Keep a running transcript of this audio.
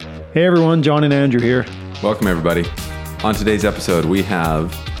Hey everyone, John and Andrew here. Welcome everybody. On today's episode, we have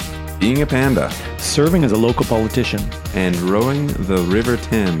being a panda, Serving as a local politician. and rowing the River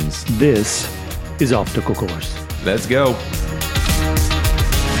Thames. This is Obstacle Course. Let's go.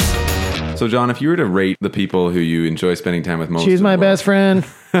 So John, if you were to rate the people who you enjoy spending time with most, She's my best friend.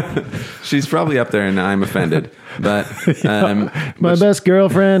 She's probably up there and I'm offended. But My best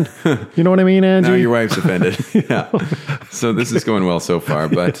girlfriend. You know what I mean, Andrew? now your wife's offended. Yeah. So this is going well so far.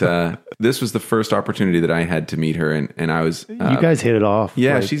 But this was the first opportunity that I had to meet her, and I was You guys hit it off.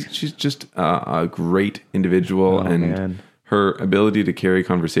 yeah, like- she's just a great individual, and man. her ability to carry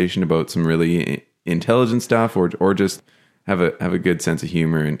conversation about some really intelligent stuff, or just have a good sense of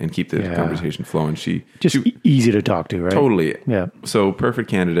humor and keep the conversation flowing. She easy to talk to, right? totally, Yeah. So perfect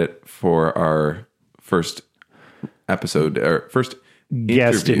candidate for our first episode or first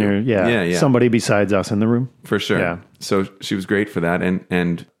Guest in interview. her, yeah, Somebody besides us in the room. for sure. Yeah. So she was great for that,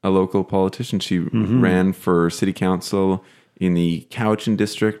 and a local politician. She ran for city council in the Cowichan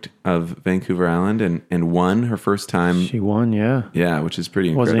district of Vancouver Island, and won her first time. She won, yeah. Yeah, which is pretty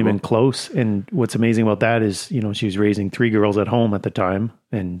incredible. Wasn't even close. And what's amazing about that is, she was raising 3 girls at home at the time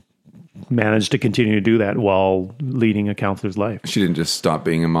and managed to continue to do that while leading a counselor's life. She didn't just stop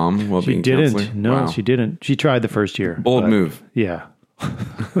being a mom while She being a didn't. counselor. No, Wow. she didn't. She tried the first year. Bold move. Yeah.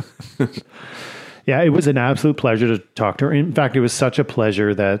 Yeah, it was an absolute pleasure to talk to her. In fact, it was such a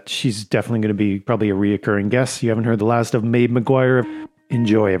pleasure that she's definitely going to be probably a reoccurring guest. You haven't heard the last of Maeve Maguire.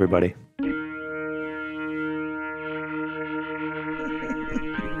 Enjoy, everybody.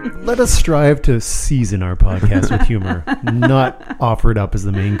 Let us strive to season our podcast with humor, not offer it up as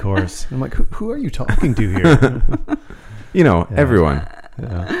the main course. I'm like, who are you talking to here? Everyone.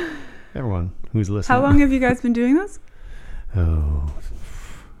 Everyone who's listening. How long have you guys been doing this? Oh,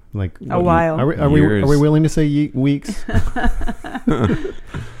 like A while. Are we Years. willing to say weeks?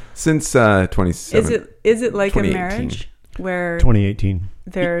 Since 27. Is it like a 2018. marriage where 2018.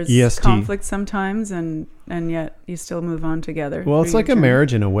 there's EST. conflict sometimes and yet you still move on together? Well, it's like a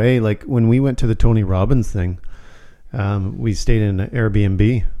marriage in a way. Like when we went to the Tony Robbins thing, we stayed in an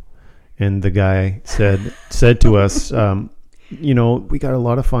Airbnb, and the guy said to us, we got a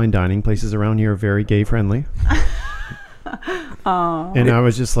lot of fine dining places around here, very gay friendly. And I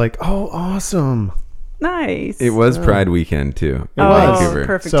was just like, oh, awesome. Nice. It was Pride weekend too. In was. Vancouver.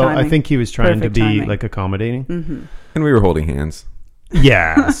 Perfect So timing. I think he was trying Perfect to be timing. like accommodating. Mm-hmm. And we were holding hands.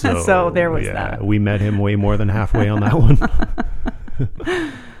 Yeah. So, So there was that. We met him way more than halfway on that one.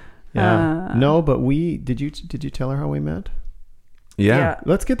 Yeah. No, but did you tell her how we met? Yeah.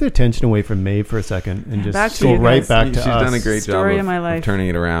 Let's get the attention away from Maeve for a second and just Back to go you right guys. back to She's us. done a great Story job of my of life. turning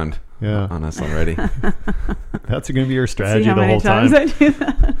it around Yeah. on us already. That's going to be your See strategy how the many whole times time. I do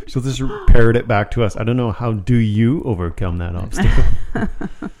that? She'll just parrot it back to us. I don't know, how do you overcome that obstacle?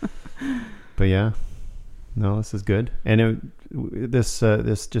 But yeah, no, this is good. And this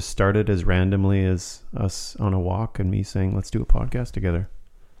just started as randomly as us on a walk and me saying, let's do a podcast together.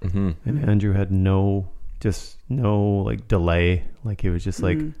 Mm-hmm. And Andrew had no like delay. Like he was just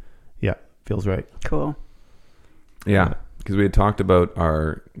like, yeah, feels right. Cool. Yeah, because we had talked about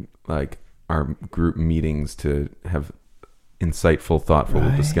our group meetings to have insightful, thoughtful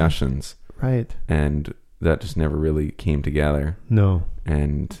Right. discussions, Right. and that just never really came together. No.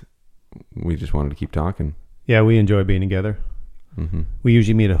 And we just wanted to keep talking. Yeah, we enjoy being together. Mm-hmm. We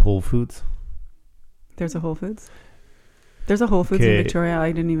usually meet at Whole Foods. There's a Whole Foods? There's a Whole Foods Okay. in Victoria.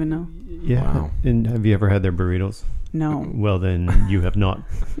 I didn't even know. Yeah. Wow. And have you ever had their burritos? No. Well, then you have not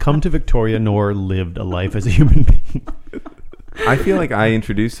come to Victoria nor lived a life as a human being. I feel like I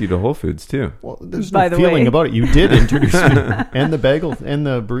introduced you to Whole Foods too. Well, there's By no the feeling way. about it. You did introduce me. And the bagel and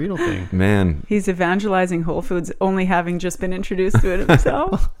the burrito thing. Man, He's evangelizing Whole Foods only having just been introduced to it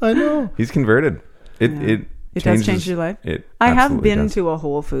himself. I know. he's converted. It Yeah. It does change your life? I have absolutely been does. to a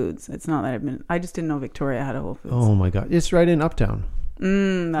Whole Foods. It's not that I just didn't know Victoria had a Whole Foods. Oh my God. It's right in Uptown.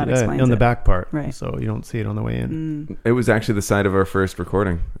 That explains on the it. back part. Right. So you don't see it on the way in. It was actually the site of our first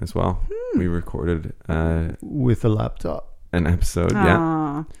recording as well. We recorded With a laptop. an episode. Yeah,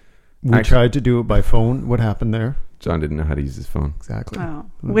 Aw. We Actually- tried to do it by phone. What happened there? John didn't know how to use his phone. Exactly. Oh.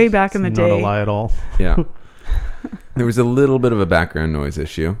 Way back in the It's day. Not a lie at all. Yeah, there was a little bit of a background noise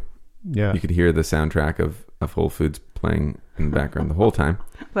issue. Yeah. You could hear the soundtrack of Whole Foods playing in the background the whole time.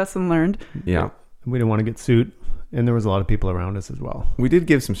 Lesson learned. Yeah. We didn't want to get sued. And there was a lot of people around us as well. We did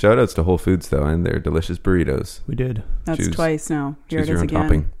give some shout outs to Whole Foods though, and their delicious burritos. We did. That's Choose- twice now. Here Choose it your is own again.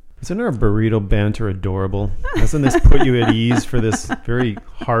 topping. Isn't our burrito banter adorable? Doesn't this put you at ease for this very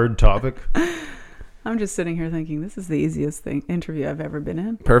hard topic? I'm just sitting here thinking this is the easiest interview I've ever been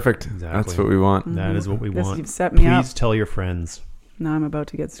in. Perfect. Exactly. That's what we want. That is what we This- want. you've set me up. Please tell your friends. Now I'm about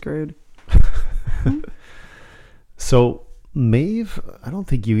to get screwed. So Maeve, I don't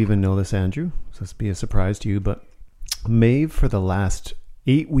think you even know this, Andrew. So this will be a surprise to you, but Maeve for the last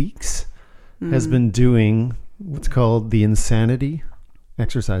 8 weeks has been doing what's called the Insanity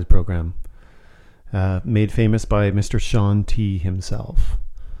exercise program, made famous by Mr. Sean T himself.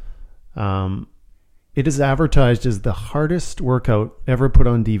 It is advertised as the hardest workout ever put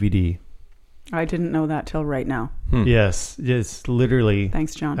on DVD. I didn't know that till right now. Yes, it's literally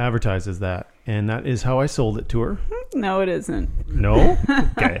Thanks, John. advertised as that. And that is how I sold it to her. No, it isn't. No?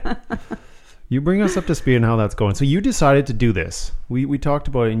 Okay. You bring us up to speed on how that's going. So you decided to do this. We talked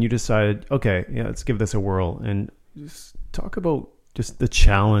about it and you decided, okay, yeah, let's give this a whirl. And just talk about just the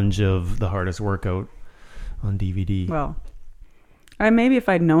challenge of the hardest workout on DVD. Well, maybe if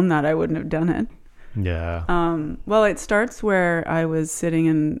I'd known that, I wouldn't have done it. Yeah. Well, it starts where I was sitting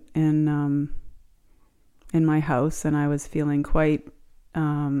in my house and I was feeling quite,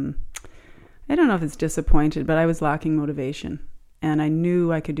 I don't know if it's disappointed, but I was lacking motivation. And I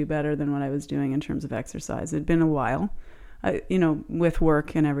knew I could do better than what I was doing in terms of exercise. It'd been a while, with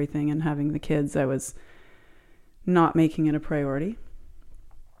work and everything and having the kids, I was not making it a priority.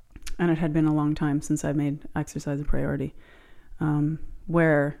 And it had been a long time since I made exercise a priority.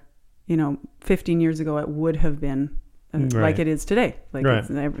 Where, 15 years ago, it would have been like it is today. Like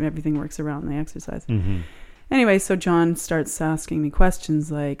everything works around the exercise. Mm-hmm. Anyway, so John starts asking me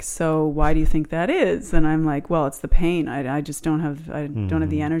questions like, so why do you think that is? And I'm like, well, it's the pain. I just don't have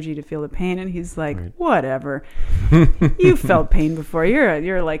the energy to feel the pain. And he's like, whatever. You felt pain before.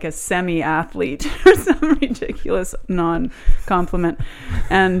 You're like a semi-athlete or some ridiculous non-compliment.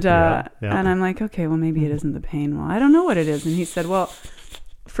 And and I'm like, okay, well, maybe it isn't the pain. Well, I don't know what it is. And he said, well,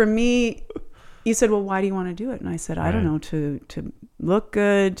 for me, you said, well, why do you want to do it? And I said, I don't know, to look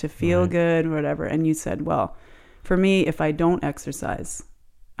good, to feel good, whatever. And you said, well, for me, if I don't exercise,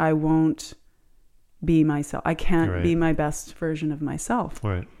 I won't be myself. I can't be my best version of myself.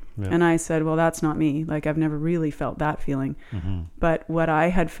 Right. Yeah. And I said, well, that's not me. Like, I've never really felt that feeling. Mm-hmm. But what I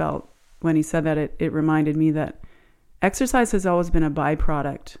had felt when he said that, it reminded me that exercise has always been a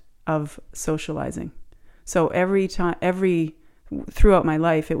byproduct of socializing. So throughout my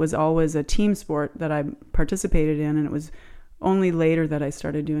life, it was always a team sport that I participated in, and it was only later that I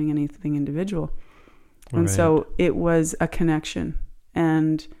started doing anything individual. And so it was a connection.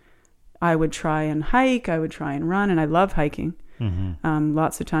 And I would try and hike, I would try and run, and I love hiking. Mm-hmm.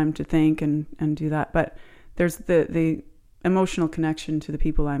 Lots of time to think and do that. But there's the emotional connection to the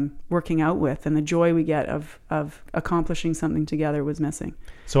people I'm working out with, and the joy we get of accomplishing something together was missing.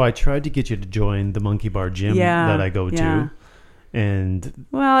 So I tried to get you to join the Monkey Bar gym that I go to. And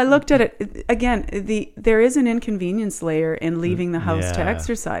well, I looked at it again. There is an inconvenience layer in leaving the house to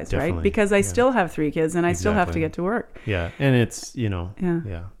exercise, right? Because I still have 3 kids and I still have to get to work. Yeah, and it's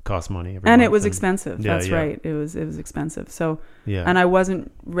costs money. Every month. It was expensive. That's right. It was expensive. So and I wasn't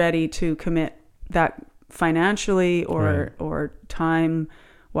ready to commit that financially or time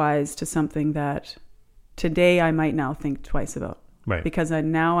wise to something that today I might now think twice about. Right. Because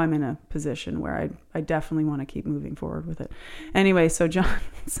now I'm in a position where I definitely want to keep moving forward with it. Anyway, so John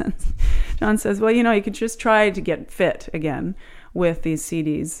says, well, you could just try to get fit again with these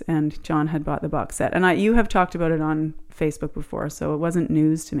CDs. And John had bought the box set. And you have talked about it on Facebook before, so it wasn't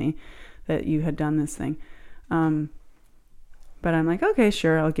news to me that you had done this thing. But I'm like, okay,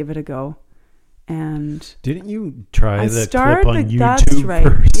 sure, I'll give it a go. And didn't you try the clip on YouTube that's right.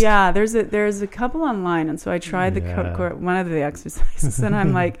 first? Yeah, there's a couple online, and so I tried one of the exercises, and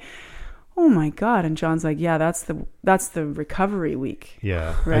I'm like, oh my God! And John's like, yeah, that's the recovery week.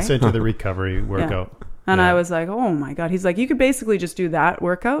 Yeah, right? I sent you the recovery workout, and I was like, oh my God! He's like, you could basically just do that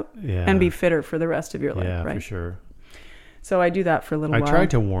workout and be fitter for the rest of your life, right? Yeah, for sure. So I do that for a little while. I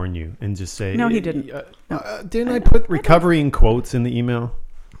tried to warn you and just say, no, he didn't. Didn't I put recovery in quotes in the email?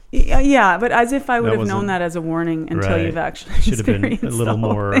 Yeah, but as if I would have known that as a warning until you've actually should have been a little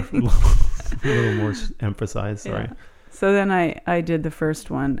more emphasized. Sorry. Yeah. So then I did the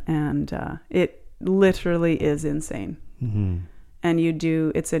first one, and it literally is insane. Mm-hmm. And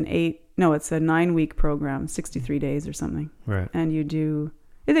it's a 9-week program, 63 days or something. Right. And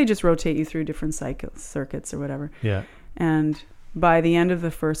they just rotate you through different circuits or whatever. Yeah. And by the end of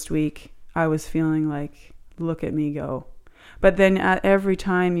the first week, I was feeling like, look at me go. But then every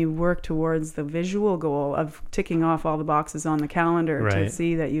time you work towards the visual goal of ticking off all the boxes on the calendar to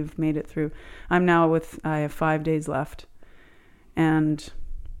see that you've made it through. I have 5 days left, and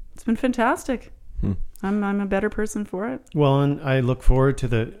it's been fantastic. I'm a better person for it. Well, and I look forward to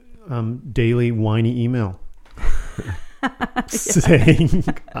the daily whiny email. saying,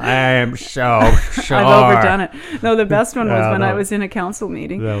 I am so sure. I've overdone it. No, the best one was when I was in a council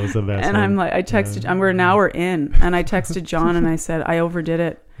meeting. That was the best and one. I'm like, I texted, we're an hour in, and I texted John and I said, I overdid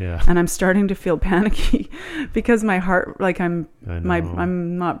it. Yeah. And I'm starting to feel panicky because my heart, like I'm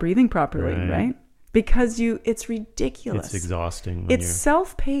not breathing properly, right? Because it's ridiculous. It's exhausting. It's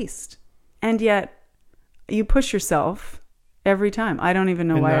self-paced. And yet you push yourself every time. I don't even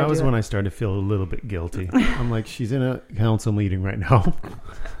know why I do it. That was when I started to feel a little bit guilty. I'm like, she's in a council meeting right now.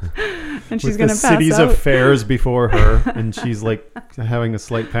 And she's going to pass out. City's affairs before her. And she's like having a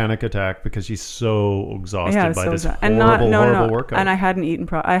slight panic attack because she's so exhausted by this horrible workout. And I hadn't eaten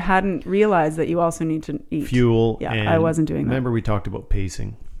I hadn't realized that you also need to eat. Fuel. Yeah, and I wasn't doing that. Remember we talked about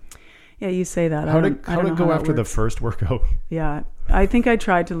pacing. Yeah, you say that. How did it go after the first workout? Yeah, I think I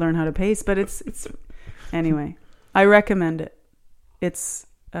tried to learn how to pace, but it's anyway. I recommend it. It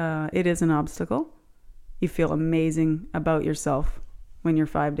is an obstacle. You feel amazing about yourself when you're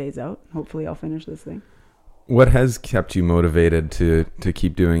 5 days out. Hopefully I'll finish this thing. What has kept you motivated to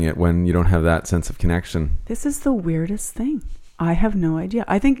keep doing it when you don't have that sense of connection? This is the weirdest thing. I have no idea.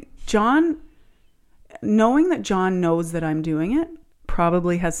 I think knowing that John knows that I'm doing it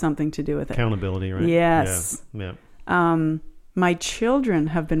probably has something to do with it. Accountability, right? Yes. Yeah. My children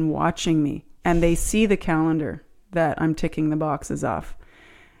have been watching me, and they see the calendar that I'm ticking the boxes off.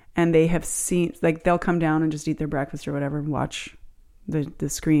 And they have seen, like, they'll come down and just eat their breakfast or whatever and watch the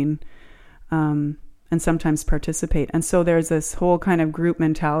screen, and sometimes participate. And so there's this whole kind of group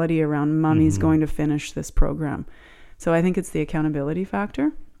mentality around mommy's going to finish this program. So I think it's the accountability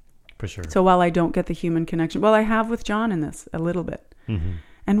factor. For sure. So while I don't get the human connection, well, I have with John in this a little bit.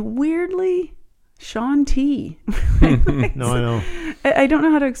 And weirdly, Sean T. No, I know. I don't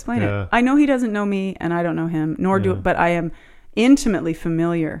know how to explain it. I know he doesn't know me, and I don't know him, but I am intimately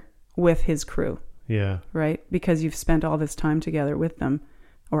familiar with his crew. Yeah. Right? Because you've spent all this time together with them,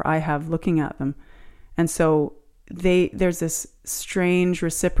 or I have, looking at them. And so there's this strange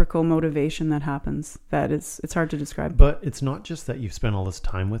reciprocal motivation that happens that it's hard to describe. But it's not just that you've spent all this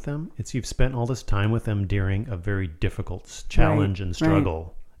time with them. It's you've spent all this time with them during a very difficult challenge and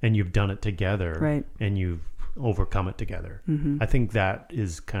struggle. And you've done it together. Right. And you've overcome it together. I think that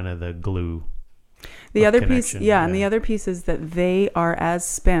is kind of the glue. The other piece, and the other piece is that they are as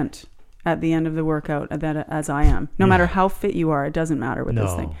spent at the end of the workout as I am. No matter how fit you are, it doesn't matter with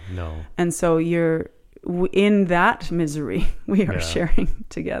this thing. No. And so you're in that misery. We are sharing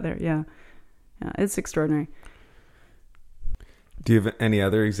together. Yeah, it's extraordinary. Do you have any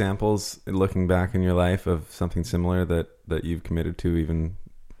other examples, looking back in your life, of something similar that you've committed to, even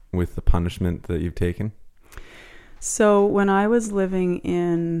with the punishment that you've taken? So when I was living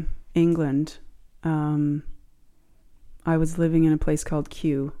in England, I was living in a place called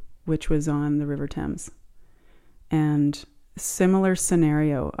Kew, which was on the River Thames. And similar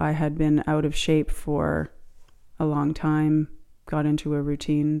scenario, I had been out of shape for a long time, got into a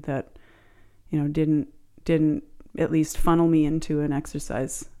routine that, didn't at least funnel me into an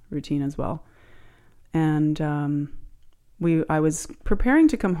exercise routine as well. And I was preparing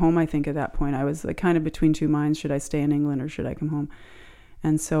to come home, I think, at that point. I was like kind of between two minds. Should I stay in England or should I come home?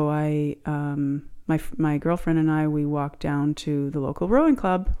 And so my girlfriend and I, we walked down to the local rowing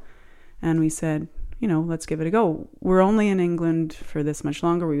club and we said, let's give it a go. We're only in England for this much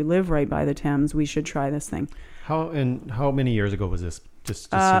longer. We live right by the Thames. We should try this thing. How many years ago was this?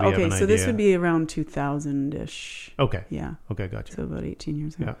 Just so we have an idea. So this would be around 2000-ish. Okay. Yeah. Okay, gotcha. So about 18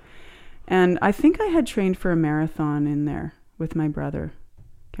 years ago. Yeah. And I think I had trained for a marathon in there with my brother.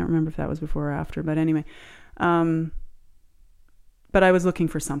 Can't remember if that was before or after, but anyway. But I was looking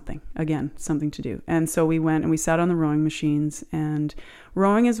for something to do. And so we went and we sat on the rowing machines, and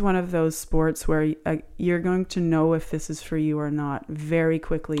rowing is one of those sports where you're going to know if this is for you or not very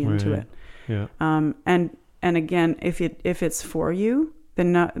quickly into it. Yeah. And again, if it's for you,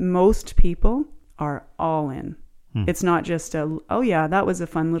 then most people are all in. It's not just that was a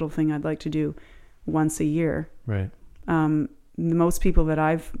fun little thing I'd like to do once a year. Right. Most people that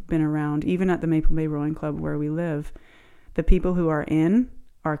I've been around, even at the Maple Bay Rowing Club where we live, the people who are in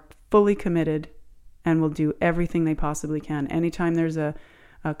are fully committed and will do everything they possibly can. Anytime there's a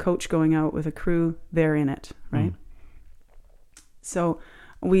coach going out with a crew, they're in it, right? So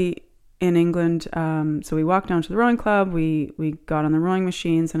in England, so we walked down to the rowing club, we got on the rowing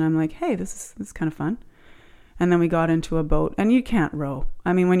machines, and I'm like, hey, this is kind of fun. And then we got into a boat, and you can't row.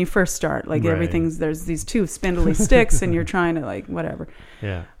 I mean, when you first start, like there's these two spindly sticks and you're trying to like, whatever.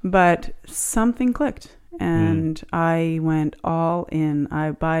 Yeah. But something clicked and I went all in.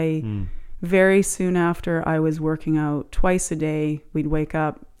 Very soon after, I was working out twice a day. We'd wake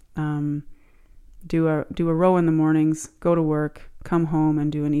up, do a row in the mornings, go to work, come home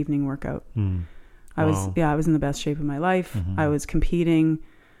and do an evening workout. I was in the best shape of my life. I was competing.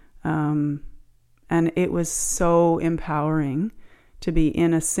 And it was so empowering to be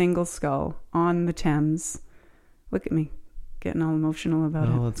in a single scull on the Thames. Look at me getting all emotional about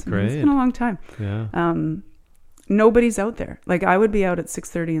it. Oh, that's great. It's been a long time. Yeah. Nobody's out there. Like I would be out at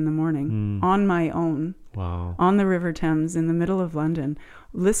 6:30 in the morning on my own. Wow. On the River Thames in the middle of London,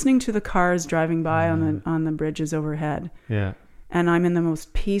 listening to the cars driving by on the bridges overhead. Yeah. And I'm in the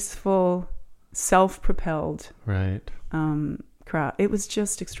most peaceful, self-propelled right. crowd. It was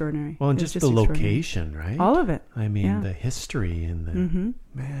just extraordinary. Well, and just the location, right? All of it. I mean, the history and the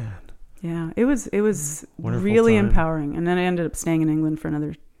man. Yeah, it was Wonderful really time. empowering. And then I ended up staying in England for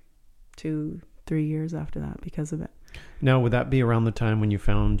another 2-3 years after that because of it. Now, would that be around the time when you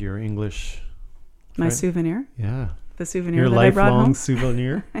found your English? My souvenir? Yeah. The souvenir your that I brought home? Your lifelong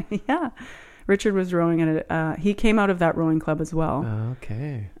souvenir? Yeah. Richard was rowing in it. He came out of that rowing club as well.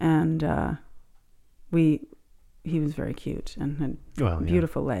 Okay. And he was very cute and had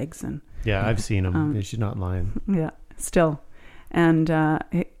beautiful legs. And yeah, I've seen him. She's not lying. Yeah, still. And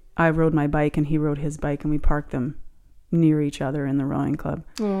I rode my bike and he rode his bike and we parked them near each other in the rowing club.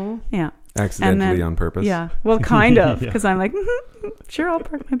 Oh. Yeah. Accidentally on purpose. Yeah. Well, kind of. Because I'm like, sure, I'll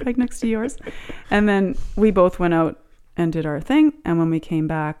park my bike next to yours. And then we both went out and did our thing. And when we came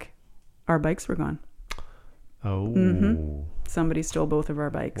back, our bikes were gone. Oh. Somebody stole both of our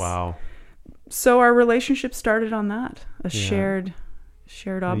bikes. Wow. So our relationship started on that. Shared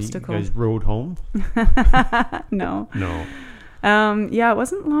obstacle. You guys rode home? No. No. It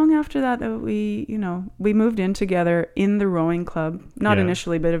wasn't long after that we moved in together in the rowing club. Not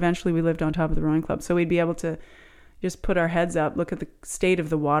initially, but eventually we lived on top of the rowing club. So we'd be able to just put our heads up, look at the state of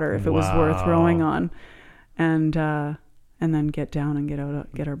the water if it was worth rowing on, and then get down and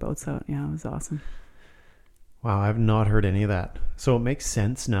get our boats out. Yeah, it was awesome. Wow, I've not heard any of that. So it makes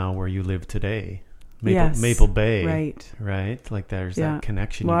sense now where you live today. Yes, Maple Bay. Right. Like there's that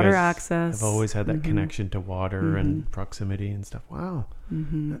connection. Water you guys access. have always had that connection to water and proximity and stuff. Wow.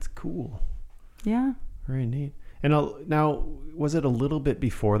 That's cool. Yeah. Very neat. And now, was it a little bit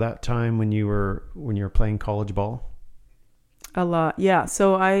before that time when you were playing college ball? A lot. Yeah.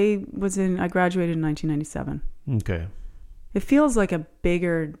 So I graduated in 1997. Okay. It feels like a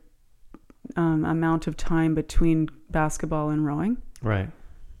bigger amount of time between basketball and rowing. Right.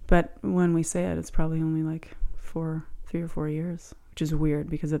 But when we say it, it's probably only like 3 or 4 years, which is weird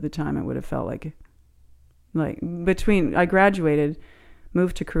because at the time it would have felt like between I graduated,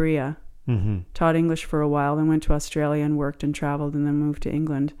 moved to Korea, taught English for a while, then went to Australia and worked and traveled, and then moved to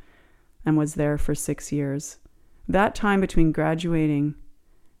England and was there for 6 years. That time between graduating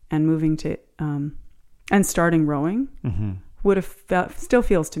and moving to and starting rowing would have still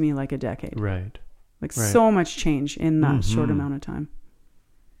feels to me like a decade. Right. So much change in that short amount of time.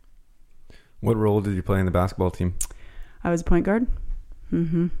 What role did you play in the basketball team? I was a point guard.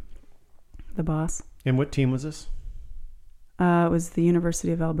 The boss. And what team was this? It was the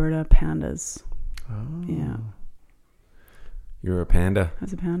University of Alberta Pandas. Oh. Yeah. You were a panda. I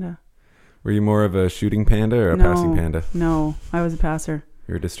was a panda. Were you more of a shooting panda or a passing panda? No, I was a passer.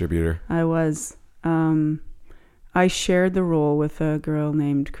 You're a distributor. I was. I shared the role with a girl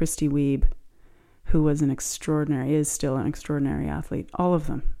named Christy Wiebe, who was is still an extraordinary athlete. All of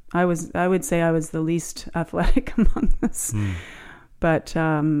them. I would say I was the least athletic among us. But,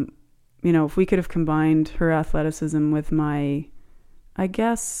 if we could have combined her athleticism with my, I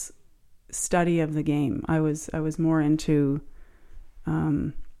guess, study of the game. I was more into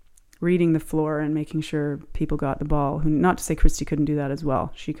reading the floor and making sure people got the ball. Not to say Christy couldn't do that as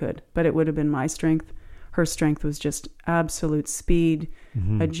well. She could. But it would have been my strength. Her strength was just absolute speed,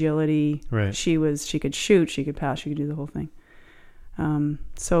 agility. Right. She could shoot, she could pass, she could do the whole thing.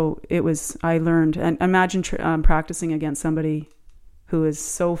 So I learned, and imagine practicing against somebody who is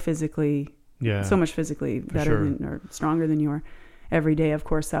so much physically better than or stronger than you are every day. Of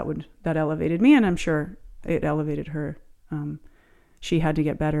course, that elevated me, and I'm sure it elevated her. She had to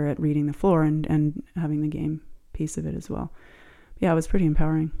get better at reading the floor and having the game piece of it as well. Yeah, it was pretty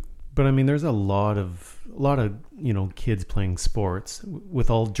empowering. But I mean, there's a lot of kids playing sports with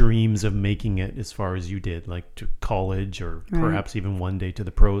all dreams of making it as far as you did, like to college or perhaps even one day to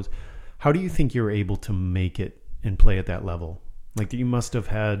the pros. How do you think you were able to make it and play at that level? Like you must have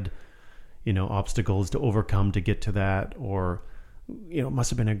had, obstacles to overcome to get to that, or it must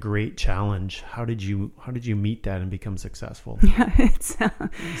have been a great challenge. How did you meet that and become successful? Yeah, is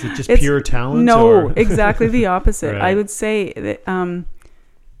it just pure talent? No, exactly the opposite. Right. I would say that.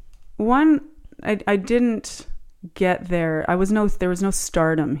 One, I didn't get there. There was no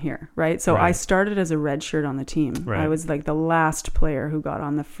stardom here, right? So I started as a red shirt on the team. Right. I was like the last player who got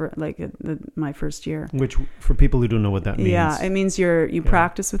on my first year. Which, for people who don't know what that means. Yeah, it means you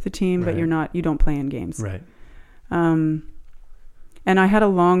practice with the team, but you don't play in games. Right. And I had a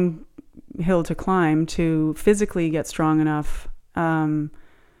long hill to climb to physically get strong enough.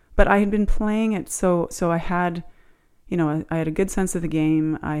 But I had been playing it, so I had, I had a good sense of the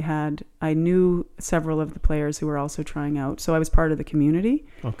game. I knew several of the players who were also trying out, so I was part of the community.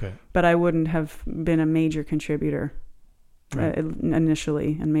 Okay. But I wouldn't have been a major contributor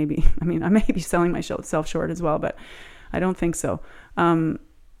initially, and I may be selling myself short as well, but I don't think so.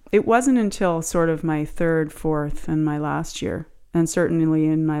 It wasn't until sort of my third, fourth, and my last year, and certainly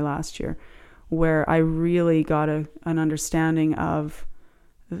in my last year, where I really got an understanding of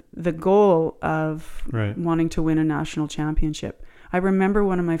the goal of wanting to win a national championship. I remember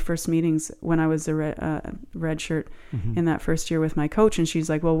one of my first meetings when I was a red shirt in that first year with my coach, and she's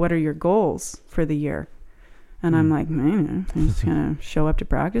like, well, what are your goals for the year? And I'm like, I'm just going to show up to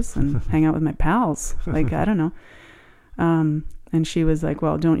practice and hang out with my pals. Like, I don't know. And she was like,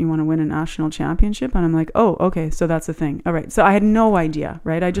 well, don't you want to win a national championship? And I'm like, oh, okay, so that's the thing. All right. So I had no idea,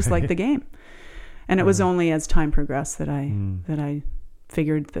 right? I just liked the game. And it was only as time progressed that I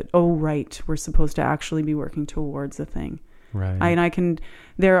figured that, we're supposed to actually be working towards a thing. Right.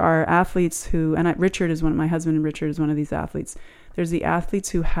 There are athletes who, and my husband and Richard is one of these athletes. There's the athletes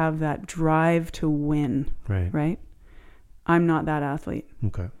who have that drive to win. Right. I'm not that athlete.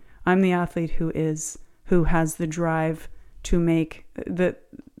 Okay. I'm the athlete who has the drive to make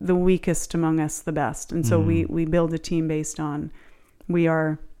the weakest among us the best. And so we build a team based on, we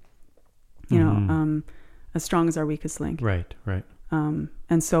are, as strong as our weakest link. Right.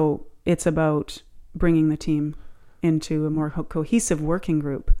 And so it's about bringing the team into a more cohesive working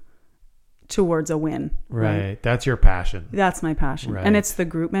group towards a win. Right. That's your passion. That's my passion. Right. And it's the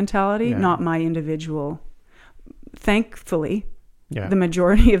group mentality, not my individual. Thankfully, the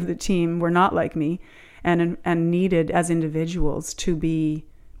majority of the team were not like me and needed as individuals to be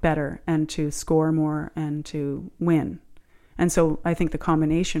better and to score more and to win. And so I think the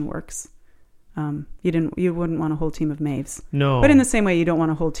combination works. You wouldn't want a whole team of Maeves. No. But in the same way, you don't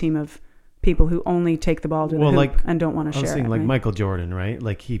want a whole team of people who only take the ball to the hoop and don't want to share it. Like Michael Jordan, right?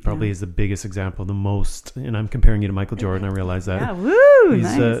 Like he probably is the biggest example, the most, and I'm comparing you to Michael Jordan. I realize that. Yeah, woo, he's,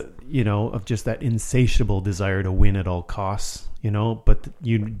 nice. Of just that insatiable desire to win at all costs, but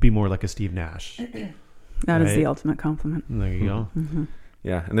you'd be more like a Steve Nash. That is the ultimate compliment. There you go. Mm-hmm.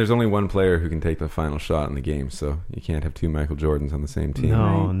 Yeah, and there's only one player who can take the final shot in the game, so you can't have two Michael Jordans on the same team.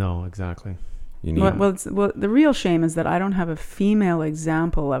 No, exactly. The real shame is that I don't have a female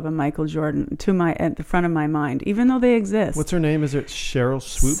example of a Michael Jordan at the front of my mind, even though they exist. What's her name? Is it Cheryl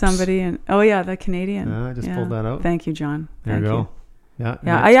Swoops? Somebody the Canadian. I just pulled that out. Thank you, John. There you go. Yeah.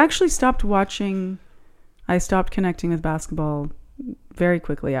 I actually stopped watching. I stopped connecting with basketball very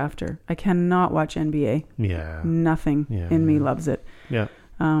quickly after. I cannot watch NBA. Yeah. Nothing in me loves it. Yeah.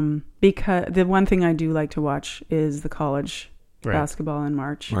 Because the one thing I do like to watch is the college basketball in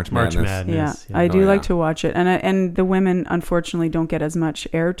March. March Madness. Yeah. I do like to watch it. And the women, unfortunately, don't get as much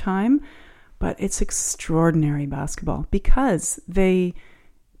airtime, but it's extraordinary basketball because they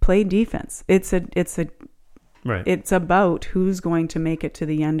play defense. It's about who's going to make it to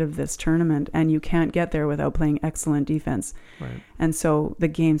the end of this tournament, and you can't get there without playing excellent defense. Right. And so the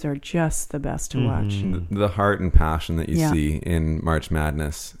games are just the best to watch. The heart and passion that you see in March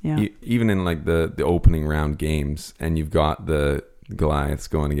Madness, even in like the opening round games, and you've got the Goliaths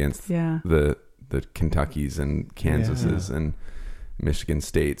going against the Kentuckys and Kansases and Michigan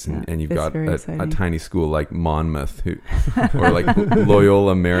States, and you've got a tiny school like Monmouth or like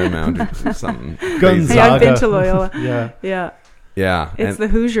Loyola Marymount or something. Hey, I've been to Loyola. Yeah. It's the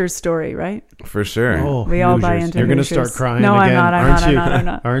Hoosiers story, right? For sure. Oh, we all buy into You're going to start crying again. I'm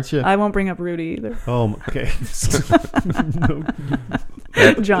not. Aren't you? I won't bring up Rudy either. Oh, okay.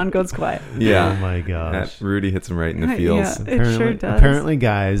 John goes quiet. Yeah. Oh my gosh. Rudy hits him right in the feels. Yeah, it sure does. Apparently,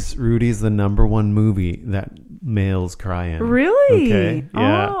 guys, Rudy's the number one movie that males cry in. Really? Okay.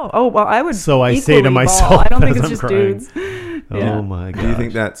 Yeah. Oh, well, I would. So I say to myself, I don't think it's just crying. Dudes. Oh my gosh. Do you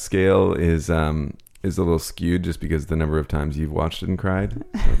think that scale is a little skewed just because the number of times you've watched it and cried?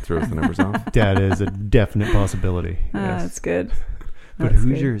 So it throws the numbers off? That is a definite possibility. Yes. That's good. But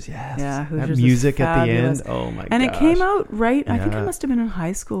Hoosiers, yes. Yeah, Hoosiers. That music at the fabulous. end. Oh my god. And it came out right. I think I must have been in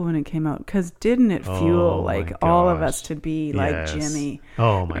high school when it came out. Because didn't it fuel all of us to be like Jimmy?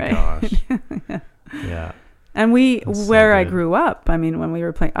 Oh my gosh. Yeah. And I grew up, I mean, when we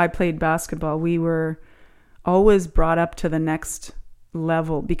were playing, I played basketball. We were always brought up to the next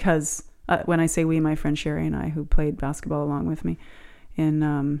level because when I say we, my friend Sherry and I, who played basketball along with me in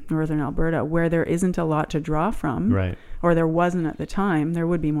northern Alberta, where there isn't a lot to draw from, right? Or there wasn't at the time. There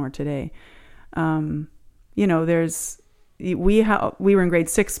would be more today. We were in grade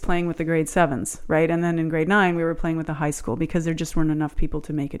 6 playing with the grade 7s, right? And then in grade 9 we were playing with the high school because there just weren't enough people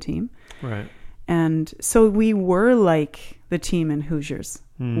to make a team, right? And so we were like the team in Hoosiers.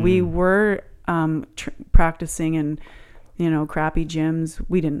 We were practicing in crappy gyms.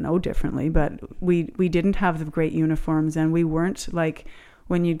 We didn't know differently, but we didn't have the great uniforms, and we weren't like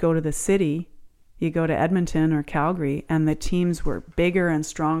when you'd go to the city. You go to Edmonton or Calgary, and the teams were bigger and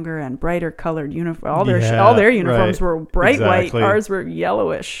stronger and brighter colored uniform. All their uniforms were bright white. Ours were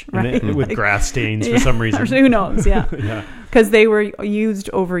yellowish, right? With grass stains for some reason. Who knows? Yeah, yeah. Because they were used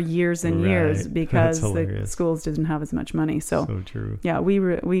over years and years because the schools didn't have as much money. So true. Yeah,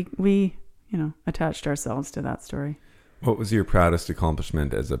 we attached ourselves to that story. What was your proudest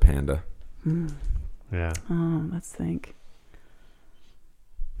accomplishment as a panda? Yeah. Oh, let's think.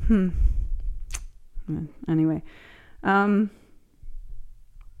 Anyway, I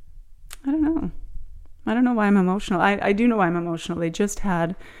don't know. I don't know why I'm emotional. I do know why I'm emotional. They just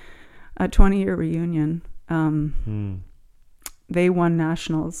had a 20-year reunion. They won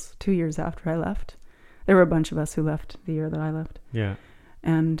nationals 2 years after I left. There were a bunch of us who left the year that I left. Yeah.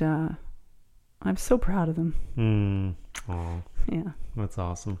 And I'm so proud of them. Oh, yeah. That's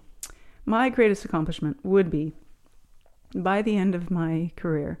awesome. My greatest accomplishment would be, by the end of my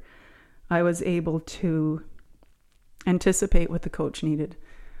career, I was able to anticipate what the coach needed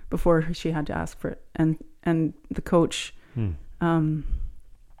before she had to ask for it. And the coach, we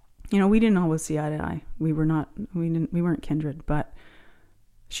didn't always see eye to eye. We weren't kindred, but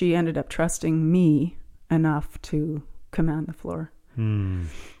she ended up trusting me enough to command the floor.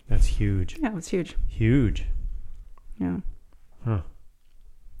 That's huge. Yeah, it was huge. Huge. Yeah. Huh.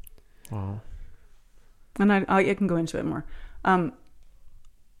 Wow. And I can go into it more.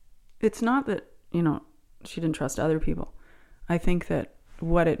 It's not that, she didn't trust other people. I think that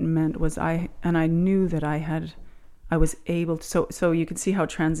what it meant was I knew that I was able to, so you could see how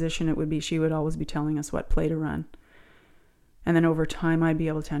transition it would be. She would always be telling us what play to run. And then over time, I'd be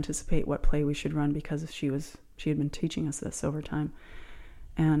able to anticipate what play we should run because she had been teaching us this over time.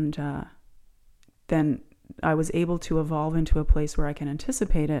 And then I was able to evolve into a place where I can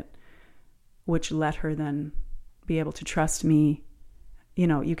anticipate it, which let her then be able to trust me.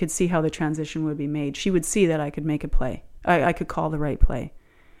 You could see how the transition would be made. She would see that I could make a play. I could call the right play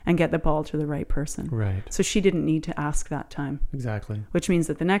and get the ball to the right person. Right. So she didn't need to ask that time. Exactly. Which means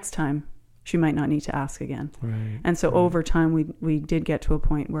that the next time she might not need to ask again. Right. And so over time we did get to a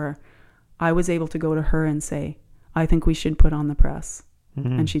point where I was able to go to her and say, I think we should put on the press.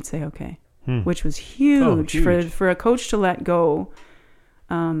 And she'd say, okay. Which was huge, for a coach to let go.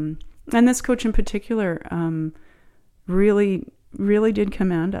 And this coach in particular really did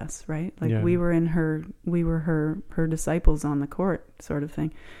command us, right? Like we were her disciples on the court, sort of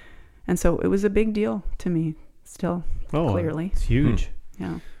thing. And so it was a big deal to me still, clearly. It's huge.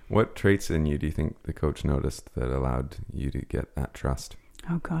 Yeah. What traits in you do you think the coach noticed that allowed you to get that trust?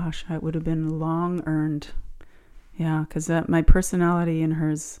 Oh gosh, it would have been long earned. Yeah, because my personality and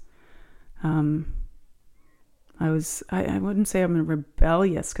hers, I wouldn't say I'm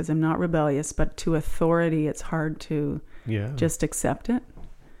rebellious, because I'm not rebellious, but to authority, it's hard to just accept it.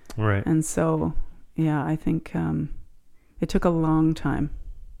 Right. And so, I think it took a long time,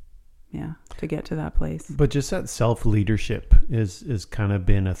 to get to that place. But just that self-leadership is kind of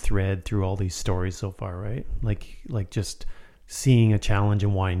been a thread through all these stories so far, right? Like just seeing a challenge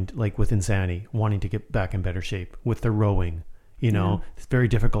and like with Insanity, wanting to get back in better shape. With the rowing, it's very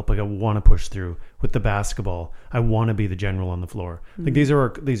difficult, but I want to push through. With the basketball, I want to be the general on the floor. Like these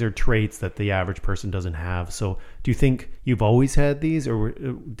are traits that the average person doesn't have. So do you think you've always had these, or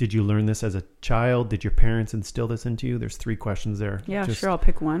did you learn this as a child? Did your parents instill this into you? There's 3 questions there. Yeah, sure. I'll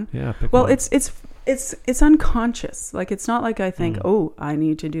pick one. Yeah, pick one. Well, it's unconscious. Like, it's not like I think, I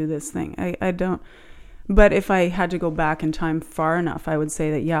need to do this thing. I don't. But if I had to go back in time far enough, I would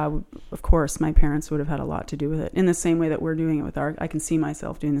say that, of course, my parents would have had a lot to do with it. In the same way that we're doing it with I can see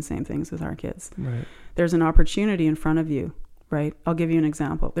myself doing the same things with our kids. Right. There's an opportunity in front of you, right? I'll give you an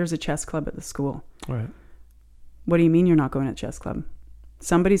example. There's a chess club at the school. Right. What do you mean you're not going to a chess club?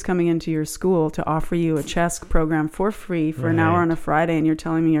 Somebody's coming into your school to offer you a chess program for free for an hour on a Friday, and you're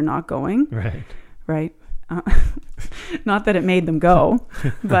telling me you're not going? Right. Right. Not that it made them go,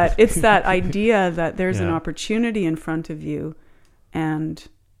 but it's that idea that there's an opportunity in front of you, and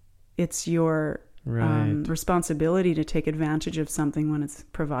it's your responsibility to take advantage of something when it's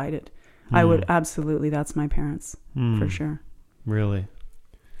provided. I would absolutely, that's my parents, for sure. Really?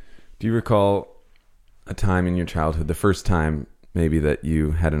 Do you recall a time in your childhood, the first time maybe that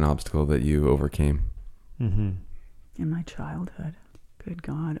you had an obstacle that you overcame? Mm-hmm. In my childhood? Good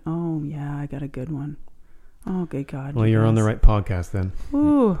God. Oh, yeah, I got a good one. Oh, good God. Well, you're on the right podcast then.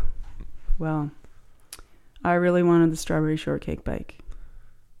 Ooh. Well, I really wanted the strawberry shortcake bike.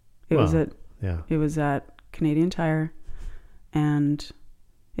 It was at Canadian Tire, and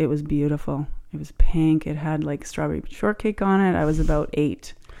it was beautiful. It was pink. It had like strawberry shortcake on it. I was about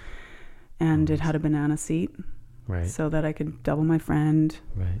 8. And it had a banana seat, right, so that I could double my friend.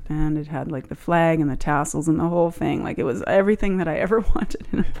 Right. And it had like the flag and the tassels and the whole thing. Like it was everything that I ever wanted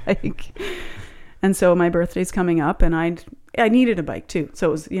in a bike. And so my birthday's coming up, and I needed a bike too. So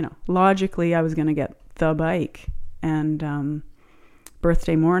it was, logically I was going to get the bike. And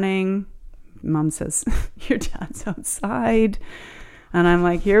birthday morning, Mom says, "Your dad's outside." And I'm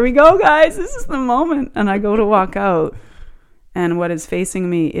like, "Here we go, guys. This is the moment." And I go to walk out. And what is facing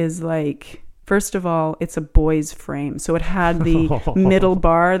me is like, first of all, it's a boy's frame. So it had the middle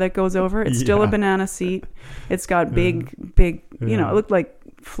bar that goes over. It's still a banana seat. It's got big, it looked like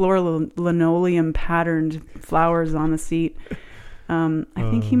floral linoleum patterned flowers on the seat. I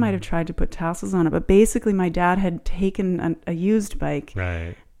think he might have tried to put tassels on it. But basically, my dad had taken a used bike,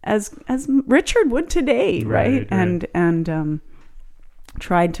 right, as Richard would today, right? And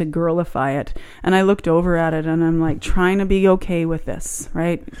tried to girlify it, and I looked over at it, and I'm like trying to be okay with this,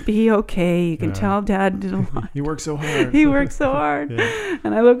 right? Be okay. You can tell Dad did a lot. He worked so hard. He worked so hard.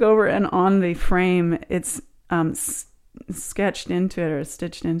 And I look over, and on the frame, it's sketched into it or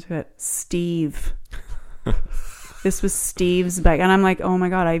stitched into it, Steve. This was Steve's bike, and I'm like, oh my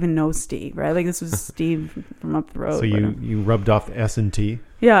God, I even know Steve, right? Like this was Steve from up the road. So you rubbed off the S&T.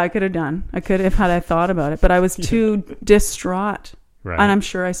 Yeah, I could have done. I could have had I thought about it, but I was too distraught. Right. And I'm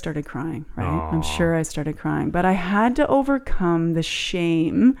sure I started crying, right? Aww. I'm sure I started crying. But I had to overcome the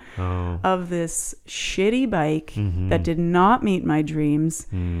shame of this shitty bike that did not meet my dreams.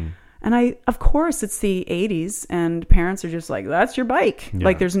 Mm. And of course, it's the 80s, and parents are just like, that's your bike. Yeah.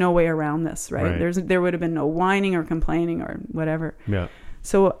 Like, there's no way around this, right? There would have been no whining or complaining or whatever. Yeah.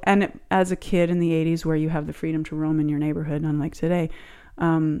 So, and as a kid in the 80s, where you have the freedom to roam in your neighborhood, unlike today,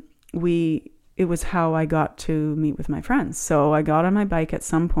 it was how I got to meet with my friends. So I got on my bike at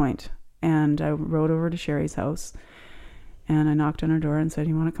some point, and I rode over to Sherry's house, and I knocked on her door and said,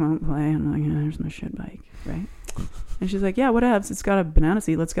 "You want to come out and play?" And I'm like, "Yeah, there's my shit bike," right? And she's like, "Yeah, whatevs. It's got a banana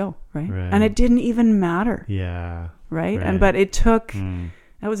seat. Let's go," right? And it didn't even matter. Yeah. Right? But it took,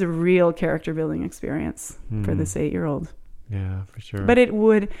 that was a real character building experience for this 8-year-old. Yeah, for sure. But it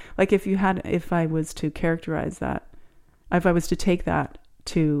would, like if I was to characterize that, if I was to take that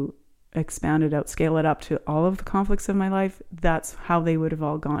to expand it out, scale it up to all of the conflicts of my life, that's how they would have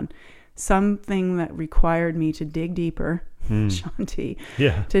all gone. Something that required me to dig deeper, Shanti,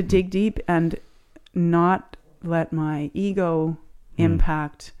 to dig deep and not let my ego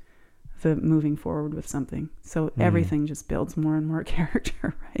impact the moving forward with something. So everything just builds more and more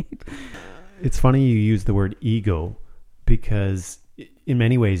character, right? It's funny you use the word ego, because in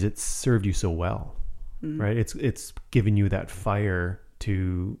many ways it's served you so well, right? It's given you that fire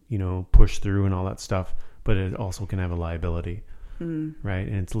to, push through and all that stuff, but it also can have a liability, right?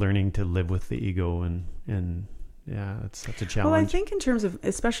 And it's learning to live with the ego, and yeah, it's such a challenge. Well, I think in terms of,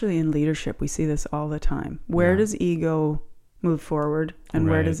 especially in leadership, we see this all the time. Where does ego move forward, and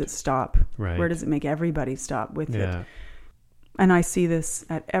where does it stop? Right. Where does it make everybody stop with it? And I see this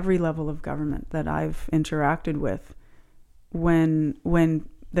at every level of government that I've interacted with. When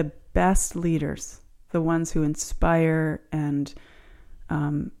the best leaders, the ones who inspire and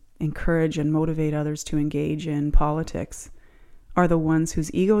encourage and motivate others to engage in politics, are the ones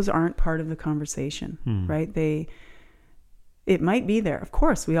whose egos aren't part of the conversation, right? It might be there. Of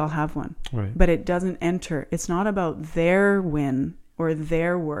course, we all have one, right, but it doesn't enter. It's not about their win or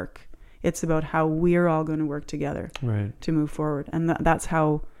their work. It's about how we're all going to work together to move forward. And that's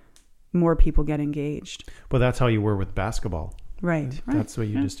how more people get engaged. Well, that's how you were with basketball. Right. That's what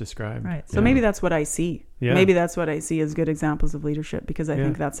you just described. Right. So maybe that's what I see. Yeah. Maybe that's what I see as good examples of leadership, because I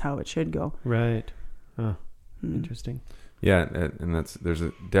think that's how it should go. Right. Interesting. Yeah, and there's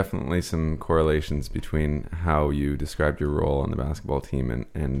definitely some correlations between how you described your role on the basketball team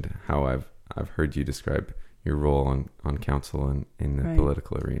and how I've heard you describe your role on council and in the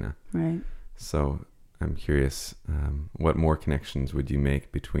political arena. Right. So I'm curious, what more connections would you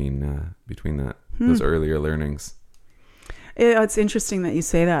make between that those earlier learnings? It's interesting that you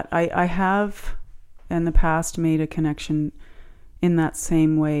say that. I have in the past made a connection in that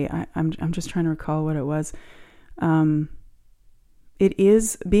same way. I'm just trying to recall what it was. It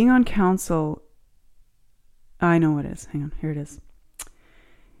is being on council. I know it is. Hang on, here it is.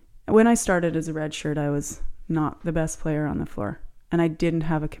 when I started as a red shirt, I was not the best player on the floor, and I didn't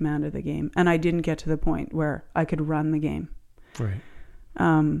have a command of the game, and I didn't get to the point where I could run the game. Right.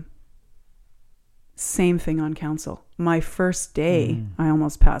 Same thing on council. My first day, I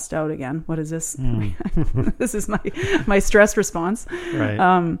almost passed out again. What is this? This is my stress response.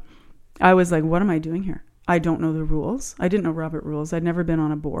 Right. I was like, what am I doing here? I don't know the rules. I didn't know Robert rules. I'd never been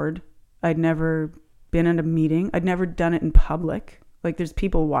on a board. I'd never been in a meeting. I'd never done it in public. Like, there's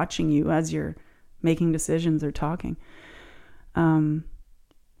people watching you as you're making decisions or talking.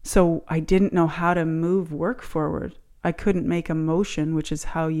 So I didn't know how to move work forward. I couldn't make a motion, which is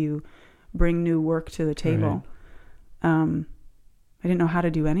how you bring new work to the table. Right. I didn't know how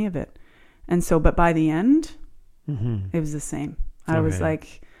to do any of it. And so, but by the end, it was the same. I was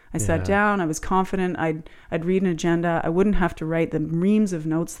like, I sat down, I was confident. I'd read an agenda. I wouldn't have to write the reams of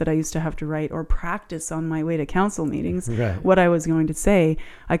notes that I used to have to write or practice on my way to council meetings, what I was going to say.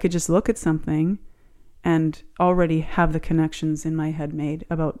 I could just look at something and already have the connections in my head made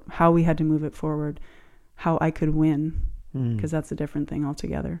about how we had to move it forward, how I could win, because that's a different thing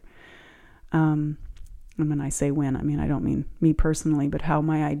altogether. And when I say win, I mean, I don't mean me personally, but how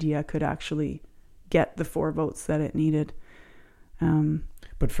my idea could actually get the 4 votes that it needed.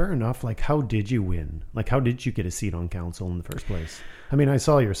 But fair enough. Like, how did you win? Like, how did you get a seat on council in the first place? I mean, I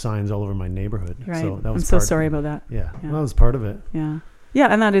saw your signs all over my neighborhood. Right. So that was I'm so sorry about that. Yeah. Well, that was part of it. Yeah. Yeah.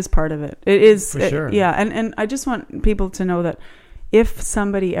 And that is part of it. It is. For sure. Yeah. And I just want people to know that if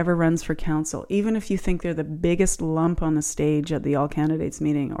somebody ever runs for council, even if you think they're the biggest lump on the stage at the all candidates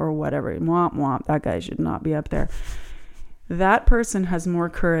meeting or whatever, womp womp, that guy should not be up there. That person has more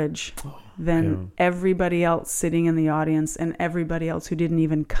courage than everybody else sitting in the audience and everybody else who didn't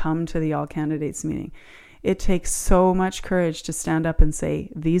even come to the all candidates meeting. It takes so much courage to stand up and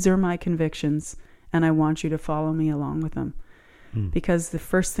say, these are my convictions and I want you to follow me along with them. Because the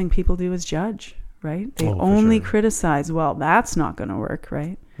first thing people do is judge, right? They only criticize, well, that's not going to work,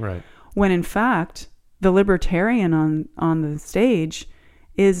 right? Right. When in fact, the libertarian on the stage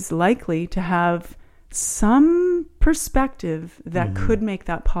is likely to have some perspective that could make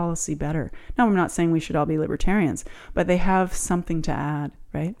that policy better. Now, I'm not saying we should all be libertarians, but they have something to add,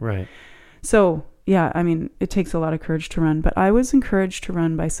 right? Right. So, yeah, I mean, it takes a lot of courage to run, but I was encouraged to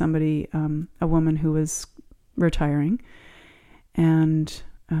run by somebody, a woman who was retiring. And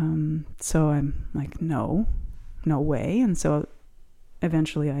so I'm like, no way. And so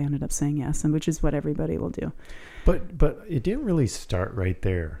eventually I ended up saying yes, and which is what everybody will do. But it didn't really start right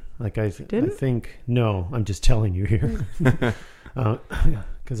there. Like I think, no, I'm just telling you here,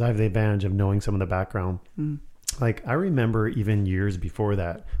 because I have the advantage of knowing some of the background. Like, I remember even years before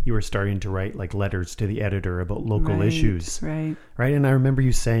that, you were starting to write like letters to the editor about local issues. Right. And I remember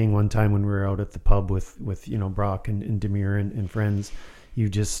you saying one time when we were out at the pub with Brock and Demir and friends, you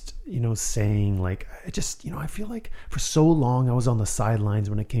just, saying like, I feel like for so long I was on the sidelines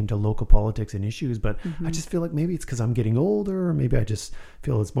when it came to local politics and issues, but I just feel like maybe it's because I'm getting older, or maybe I just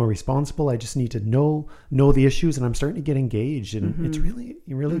feel it's more responsible. I just need to know the issues, and I'm starting to get engaged, and it's really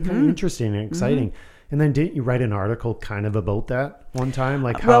kind of interesting and exciting. And then didn't you write an article kind of about that one time?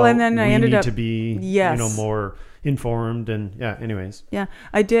 Like how and then I ended up to be, more informed and anyways. Yeah,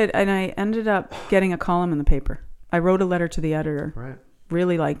 I did. And I ended up getting a column in the paper. I wrote a letter to the editor. Right.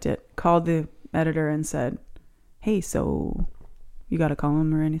 Really liked it. Called the editor and said, hey, so you got a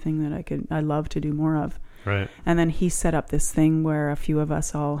column or anything that I'd love to do more of. Right. And then he set up this thing where a few of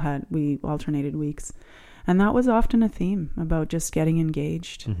us we alternated weeks. And that was often a theme about just getting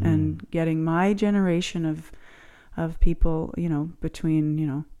engaged and getting my generation of people,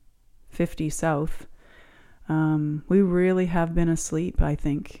 between, 50 south. We really have been asleep, I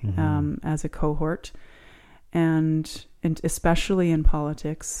think, as a cohort. And especially in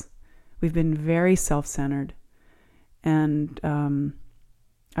politics, we've been very self-centered. And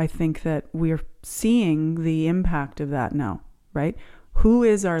I think that we're seeing the impact of that now, right? Who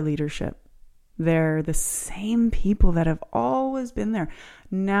is our leadership? They're the same people that have always been there.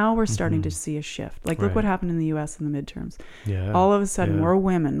 Now we're starting to see a shift. Like, look what happened in the U.S. in the midterms. Yeah. All of a sudden, more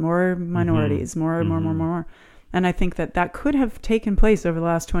women, more minorities, more. And I think that could have taken place over the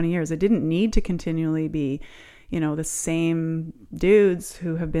last 20 years. It didn't need to continually be, the same dudes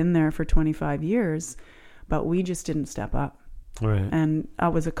who have been there for 25 years, but we just didn't step up. Right. And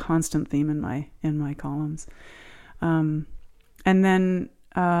that was a constant theme in my columns. And then,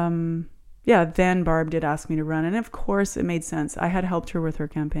 then Barb did ask me to run. And of course it made sense. I had helped her with her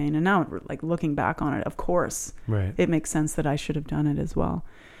campaign. And now, like, looking back on it, of course, it makes sense that I should have done it as well.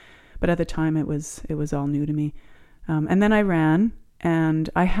 But at the time it was all new to me. And then I ran, and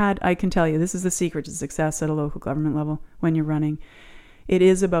I can tell you, this is the secret to success at a local government level when you're running. it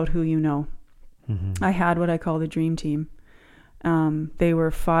is about who you know. Mm-hmm. I had what I call the dream team. They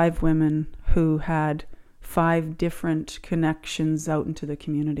were 5 women who had 5 different connections out into the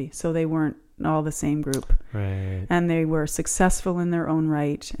community. So they weren't all the same group. Right. And they were successful in their own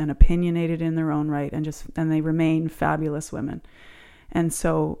right and opinionated in their own right, and they remain fabulous women. And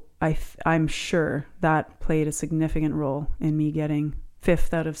so I'm sure that played a significant role in me getting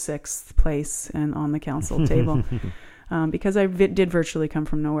 5th out of 6th place and on the council table. Because I did virtually come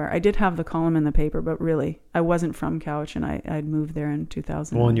from nowhere. I did have the column in the paper, but really, I wasn't from Couch, and I'd moved there in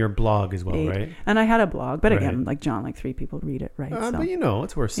 2000. Well, and your blog as well, right? And I had a blog, but again, like John, like 3 people read it, right? But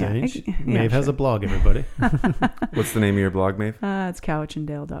it's worth saying. Yeah, Maeve has a blog, everybody. What's the name of your blog, Maeve? It's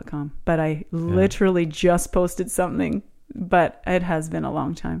couchandale.com. But I literally just posted something, but it has been a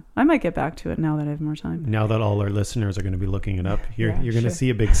long time. I might get back to it now that I have more time. Now that all our listeners are going to be looking it up, you're going to see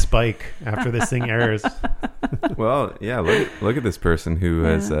a big spike after this thing airs. Well, yeah, look at this person who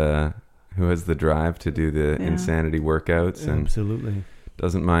has the drive to do the insanity workouts and absolutely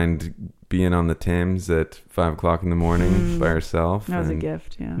doesn't mind being on the Thames at 5 o'clock in the morning by herself. That was a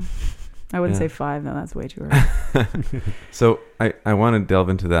gift. Yeah, I wouldn't say 5 though. That's way too early. So I want to delve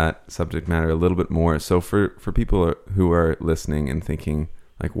into that subject matter a little bit more. So for people who are listening and thinking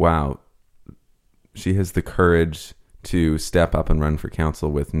like, wow, she has the courage to step up and run for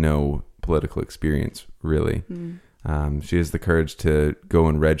council with no political experience, really. She has the courage to go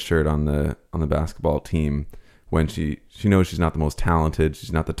in red shirt on the basketball team when she knows she's not the most talented,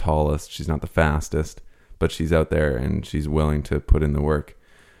 she's not the tallest, she's not the fastest, but she's out there and she's willing to put in the work.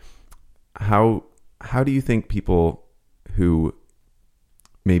 How do you think people who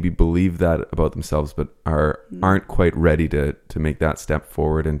maybe believe that about themselves but aren't quite ready to make that step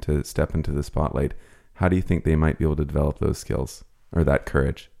forward and to step into the spotlight, how do you think they might be able to develop those skills or that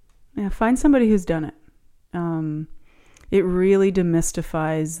courage? Yeah, find somebody who's done it. It really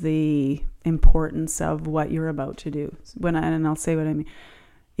demystifies the importance of what you're about to do. And I'll say what I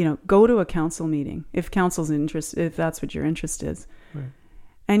mean. Go to a council meeting if council's interest, if that's what your interest is. Right.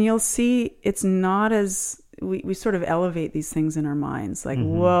 And you'll see it's not as we sort of elevate these things in our minds, like,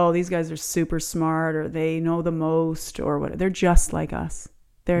 whoa, these guys are super smart, or they know the most, or what. They're just like us.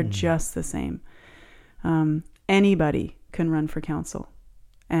 They're just the same. Anybody can run for council,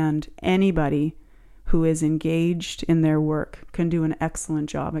 and anybody who is engaged in their work can do an excellent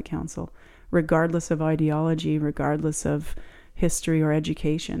job at council, regardless of ideology, regardless of history or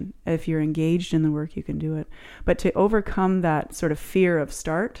education. If you're engaged in the work, you can do it. But to overcome that sort of fear of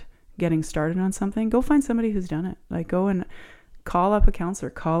getting started on something, go find somebody who's done it. Like, go and call up a counselor,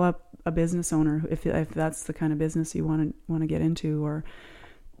 call up a business owner if that's the kind of business you want to get into, or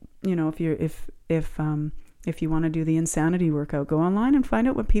if you want to do the insanity workout, go online and find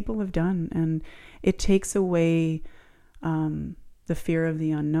out what people have done, and it takes away the fear of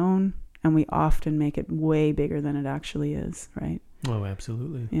the unknown. And we often make it way bigger than it actually is, right? Oh,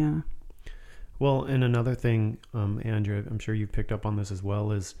 absolutely. Yeah. Well, and another thing, Andrea, I'm sure you've picked up on this as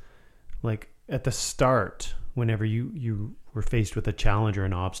well, is like at the start, whenever you were faced with a challenge or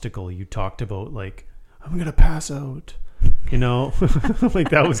an obstacle, you talked about like, I'm going to pass out,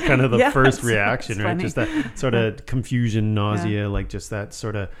 like that was kind of the first reaction, right? Funny. Just that sort of confusion, nausea, like just that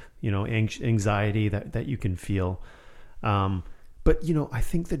sort of, anxiety that you can feel. But, I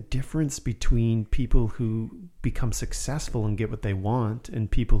think the difference between people who become successful and get what they want and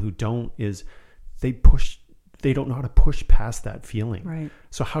people who don't is they don't know how to push past that feeling. Right.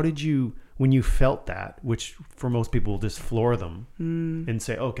 So how did you, when you felt that, which for most people will just floor them and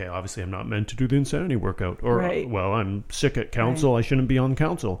say, okay, obviously I'm not meant to do the insanity workout, or, well, I'm sick at council, I shouldn't be on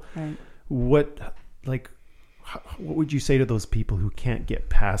council. Right. What would you say to those people who can't get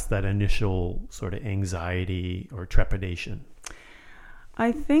past that initial sort of anxiety or trepidation?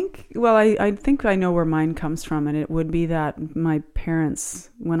 I think I know where mine comes from, and it would be that my parents,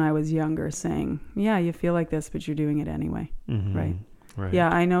 when I was younger, saying, yeah, you feel like this, but you're doing it anyway. Mm-hmm. Right. Yeah,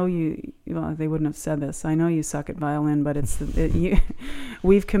 I know you, well, they wouldn't have said this. I know you suck at violin, but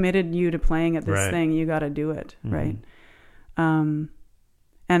we've committed you to playing at this thing. You got to do it. Mm-hmm. Right.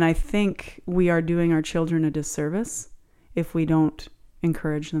 And I think we are doing our children a disservice if we don't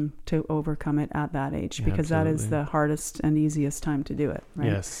encourage them to overcome it at that age, because that is the hardest and easiest time to do it.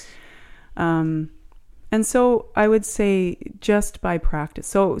 Right? Yes. And so I would say just by practice.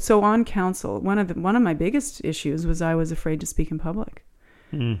 So on council, one of my biggest issues was I was afraid to speak in public.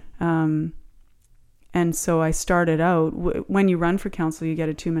 And so I started out, when you run for council, you get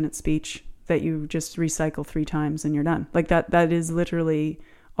a 2-minute speech that you just recycle 3 times and you're done. Like that is literally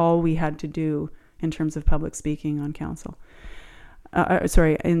all we had to do in terms of public speaking on council.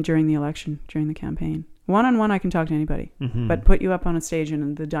 During the election, during the campaign. One-on-one, I can talk to anybody, but put you up on a stage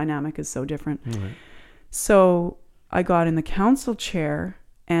and the dynamic is so different. Right. So I got in the council chair,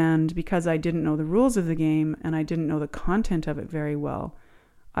 and because I didn't know the rules of the game and I didn't know the content of it very well,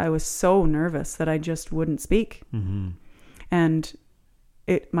 I was so nervous that I just wouldn't speak. And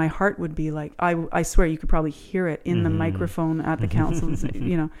my heart would be like, I swear you could probably hear it in the microphone at the council,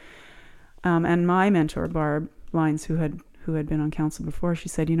 you know. And my mentor, Barb Lines, who had been on council before, she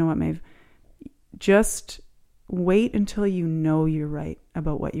said, you know what, Maeve, just wait until you know you're right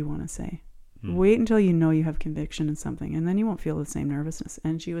about what you want to say. Wait until you know you have conviction in something, and then you won't feel the same nervousness.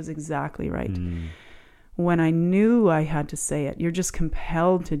 And she was exactly right. When I knew I had to say it, you're just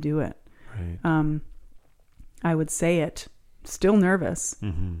compelled to do it. Right. I would say it, still nervous,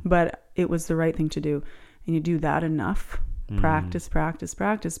 but it was the right thing to do. And you do that enough, practice.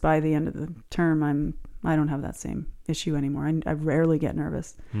 By the end of the term, I don't have that same issue anymore. I rarely get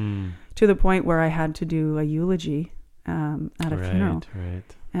nervous, to the point where I had to do a eulogy at a funeral. Right.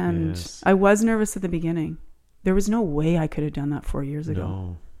 And I was nervous at the beginning. There was no way I could have done that 4 years ago.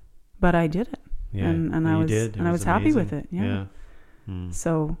 No. But I did it. Yeah. And I was happy with it. Yeah.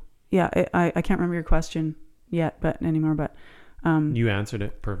 So, yeah, I can't remember your question yet, but you answered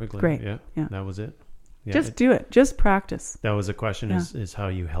it perfectly. Great. Yeah. That was it. Yeah, just do it. Just practice. That was a question, is how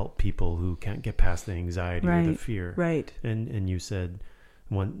you help people who can't get past the anxiety or the fear. Right. And you said,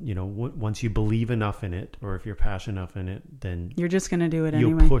 once you believe enough in it, or if you're passionate enough in it, then you're just going to do it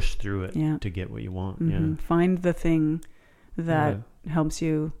anyway. You'll push through it to get what you want. Find the thing that helps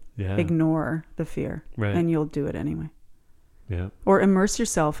you ignore the fear, and you'll do it anyway. Yeah. Or immerse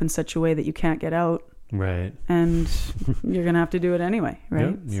yourself in such a way that you can't get out. Right. And you're going to have to do it anyway,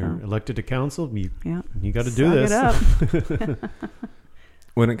 right? Yeah, you're elected to council. You got to Suck do this. It up.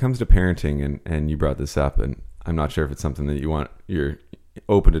 When it comes to parenting, and you brought this up, and I'm not sure if it's something that you're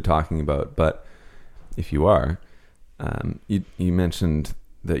open to talking about, but if you are, you mentioned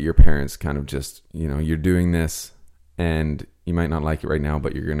that your parents kind of just, you're doing this and you might not like it right now,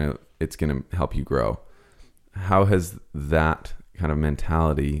 but it's going to help you grow. How has that kind of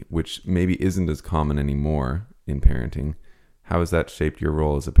mentality, which maybe isn't as common anymore in parenting, how has that shaped your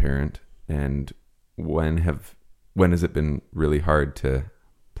role as a parent? And when has it been really hard to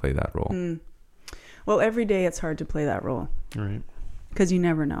play that role? Well, every day it's hard to play that role. Right. Because you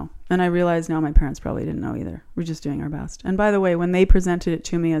never know. And I realize now my parents probably didn't know either. We're just doing our best. And by the way, when they presented it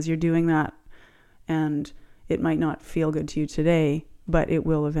to me as you're doing that, and it might not feel good to you today, but it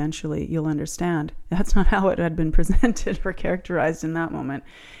will eventually, you'll understand. That's not how it had been presented or characterized in that moment.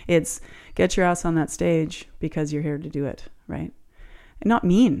 It's get your ass on that stage because you're here to do it, right? And not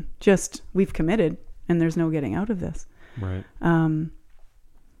mean, just we've committed and there's no getting out of this. Right.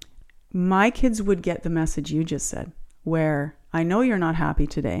 My kids would get the message you just said, where I know you're not happy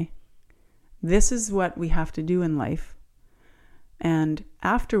today. This is what we have to do in life. And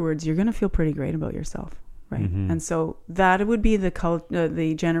afterwards, you're going to feel pretty great about yourself. Right. Mm-hmm. And so that would be the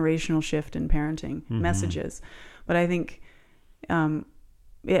generational shift in parenting messages. But I think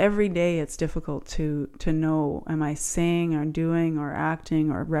every day it's difficult to know, am I saying or doing or acting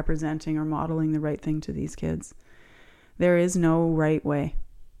or representing or modeling the right thing to these kids? There is no right way.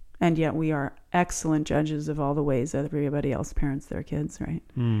 And yet we are excellent judges of all the ways that everybody else parents their kids, right?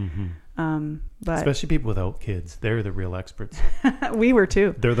 Mm-hmm. But especially people without kids, they're the real experts. We were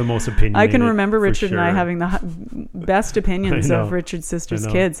too. They're the most opinionated. I can remember Richard and I having the best opinions of Richard's sister's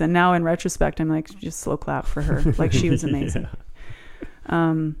kids, and now in retrospect, I'm like, just slow clap for her. Like she was amazing.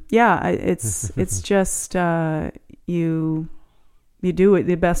 It's just you do it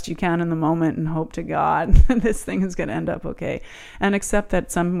the best you can in the moment and hope to God this thing is going to end up okay, and accept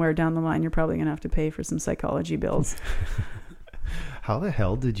that somewhere down the line you're probably going to have to pay for some psychology bills. How the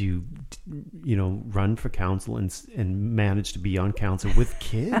hell did you run for council and manage to be on council with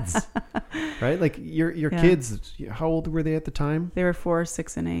kids? Right? Like your kids, how old were they at the time? They were 4,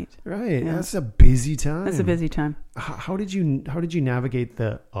 6, and 8. Right. Yeah. That's a busy time. That's a busy time. How did you navigate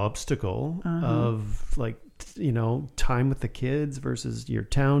the obstacle of time with the kids versus your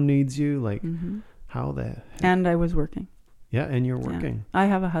town needs you? Like how the heck? And I was working. Yeah, and you're working. Yeah. I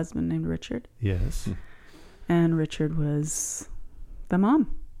have a husband named Richard. Yes. And Richard was the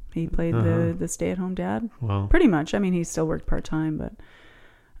mom. He played the stay-at-home dad. Wow. Pretty much. I mean, he still worked part-time, but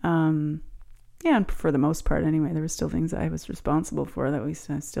and for the most part anyway, there were still things I was responsible for that we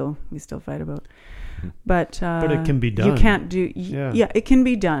still fight about. But it can be done. You can't do it can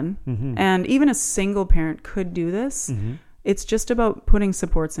be done. Mm-hmm. And even a single parent could do this. Mm-hmm. It's just about putting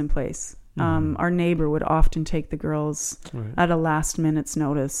supports in place. Mm-hmm. Our neighbor would often take the girls at a last minute's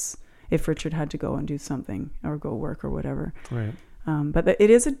notice if Richard had to go and do something or go work or whatever. Right. But it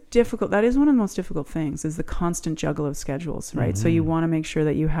is that is one of the most difficult things, is the constant juggle of schedules, right? So you want to make sure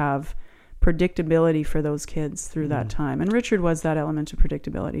that you have predictability for those kids through that time. And Richard was that element of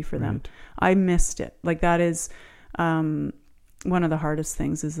predictability for them. I missed it. Like, that is one of the hardest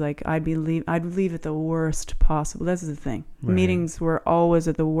things, is like, I'd leave at the worst possible. This is the thing. Right. Meetings were always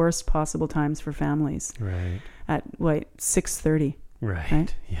at the worst possible times for families. Right. At 6:30.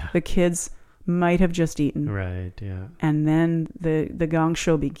 Right. Yeah. The kids might have just eaten. Right. Yeah. And then the gong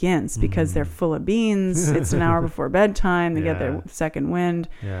show begins, because they're full of beans. It's an hour before bedtime. They get their second wind.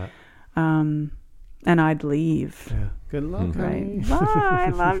 Yeah. And I'd leave. Yeah. Good luck. Right. Bye. I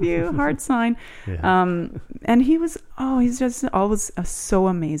love you. Heart sign. Yeah. And he's just always so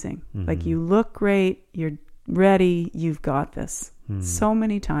amazing. Like, you look great. You're ready. You've got this. So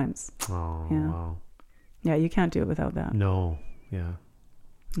many times. Oh, yeah. Wow. Yeah. You can't do it without that. No. Yeah.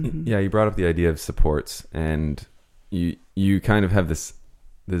 Yeah. You brought up the idea of supports, and you kind of have this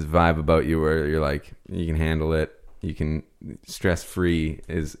vibe about you where you're like, you can handle it. You can, stress free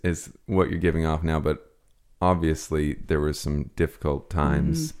is what you're giving off now, but obviously there was some difficult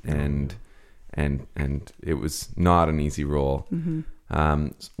times, and it was not an easy role.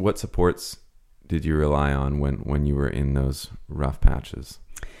 What supports did you rely on when you were in those rough patches?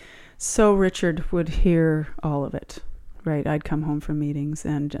 So Richard would hear all of it, right? I'd come home from meetings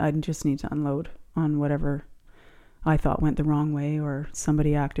and I'd just need to unload on whatever I thought went the wrong way, or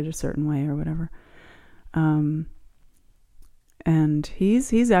somebody acted a certain way, or whatever. And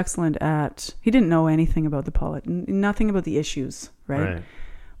he's excellent he didn't know anything about nothing about the issues, right?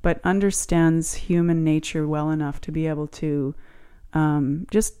 But understands human nature well enough to be able to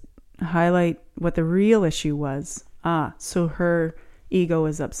just highlight what the real issue was. So her ego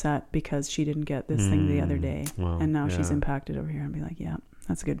is upset because she didn't get this thing the other day. Well, and now she's impacted over here, and be like, yeah,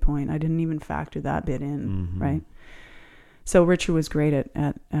 that's a good point. I didn't even factor that bit in, right? So Richard was great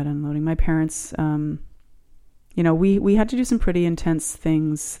at unloading. My parents, we had to do some pretty intense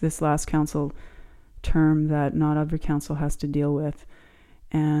things this last council term that not every council has to deal with.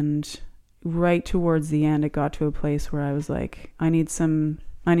 And right towards the end, it got to a place where I was like, I need some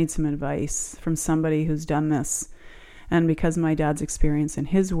advice from somebody who's done this. And because my dad's experience in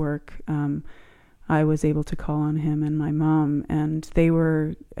his work, I was able to call on him and my mom, and they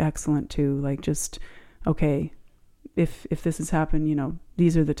were excellent too. Like, just, okay, if this has happened,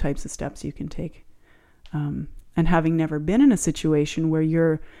 these are the types of steps you can take. And having never been in a situation where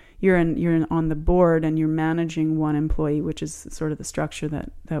you're on the board and you're managing one employee, which is sort of the structure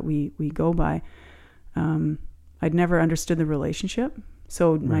that we go by, I'd never understood the relationship.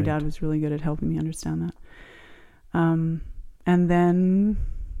 So my dad was really good at helping me understand that. And then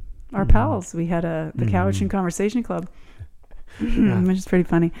our pals, we had the Cowichan Conversation Club, which is pretty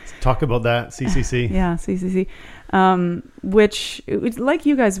funny. Let's talk about that, CCC. Yeah, CCC. Which, like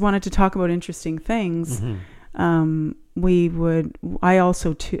you guys wanted to talk about interesting things. I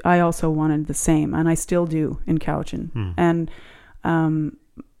also wanted the same, and I still do in Cowichan. And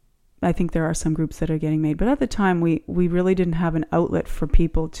I think there are some groups that are getting made, but at the time we really didn't have an outlet for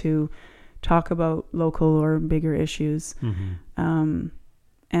people to talk about local or bigger issues.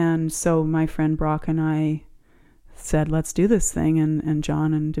 And so my friend Brock and I said, let's do this thing. And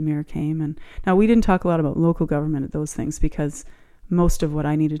John and Demir came. And now we didn't talk a lot about local government at those things, because most of what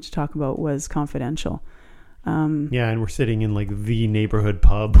I needed to talk about was confidential. And we're sitting in like the neighborhood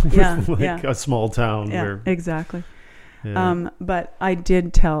pub with a small town. Where exactly. But I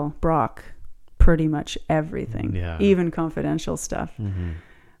did tell Brock pretty much everything, even confidential stuff,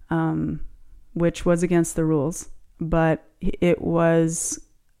 which was against the rules, but it was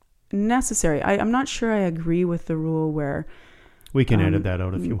necessary. I'm not sure I agree with the rule where we can edit that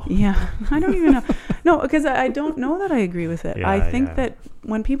out if you want. Yeah, I don't even know. No, because I don't know that I agree with it. I think that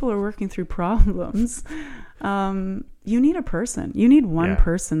when people are working through problems, you need a person. You need one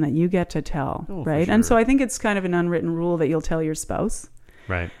person that you get to tell, right? Sure. And so I think it's kind of an unwritten rule that you'll tell your spouse.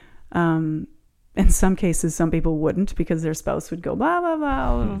 Right. In some cases, some people wouldn't, because their spouse would go blah, blah, blah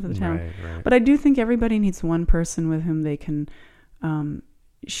all over the town. Right. But I do think everybody needs one person with whom they can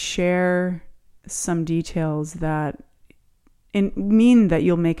share some details that mean that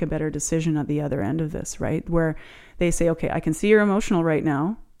you'll make a better decision at the other end of this, right? Where they say, okay, I can see you're emotional right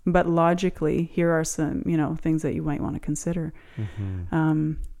now, but logically, here are some, things that you might want to consider.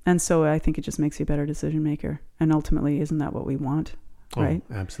 And so I think it just makes you a better decision maker. And ultimately, isn't that what we want? Right?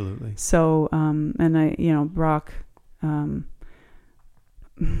 Oh, absolutely. So, and I, Brock,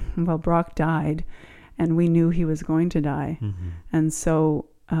 Brock died, and we knew he was going to die. And so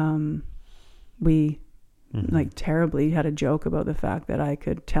we like terribly. He had a joke about the fact that I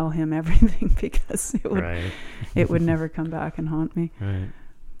could tell him everything because it would never come back and haunt me. Right.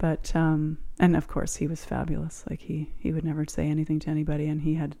 But and of course he was fabulous. Like he would never say anything to anybody, and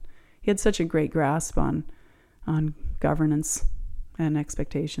he had such a great grasp on governance and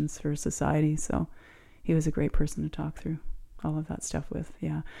expectations for society. So he was a great person to talk through all of that stuff with.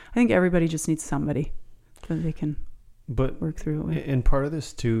 Yeah. I think everybody just needs somebody that they can work through it with. And part of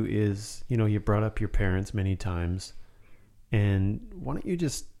this too is, you brought up your parents many times, and why don't you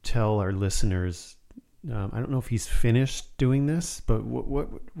just tell our listeners, I don't know if he's finished doing this, but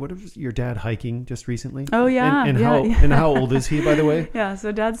what is your dad hiking just recently? Oh yeah. And how old is he, by the way? Yeah.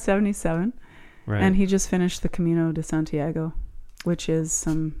 So Dad's 77. Right. And he just finished the Camino de Santiago, which is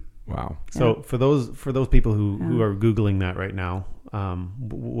some... Wow. So for those people who are Googling that right now,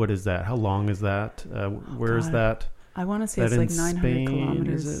 what is that? How long is that? Where is that? I want to say it's like 900 Spain,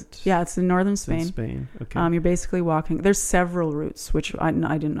 kilometers. Is it? Yeah, it's in northern Spain. It's in Spain. Okay. You're basically walking. There's several routes, which I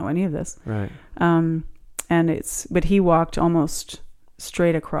didn't know any of this. Right. But he walked almost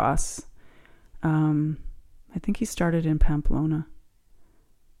straight across. I think he started in Pamplona.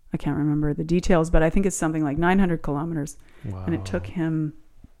 I can't remember the details, but I think it's something like 900 kilometers. Wow. And it took him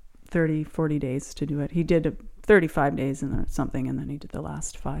 30, 40 days to do it. He did 35 days and something, and then he did the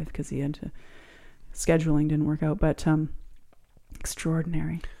last 5 because he had to... Scheduling didn't work out, but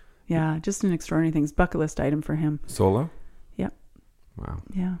extraordinary. Yeah, just an extraordinary thing. It's a bucket list item for him. Solo? Yeah. Wow.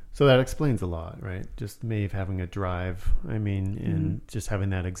 Yeah. So that explains a lot, right? Just Maeve having a drive, and just having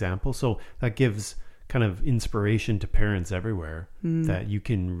that example. So that gives kind of inspiration to parents everywhere that you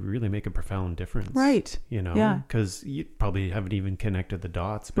can really make a profound difference. Right. Because you probably haven't even connected the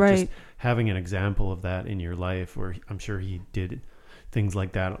dots, but just having an example of that in your life, where I'm sure he did things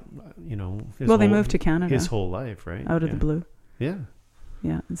like that, they moved to Canada his whole life, right? Out of the blue. Yeah.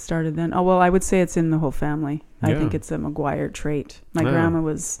 Yeah. It started then. Oh, well, I would say it's in the whole family. I think it's a Maguire trait. My grandma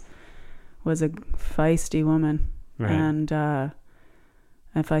was a feisty woman. Right. And,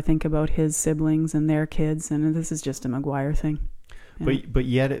 if I think about his siblings and their kids, and this is just a Maguire thing. Yeah. But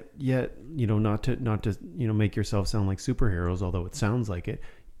yet, not to make yourself sound like superheroes, although it sounds like it,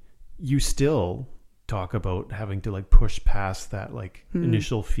 you still talk about having to like push past that like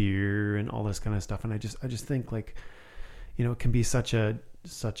initial fear and all this kind of stuff. And I just think like, it can be such a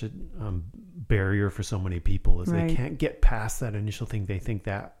barrier for so many people, is they can't get past that initial thing. They think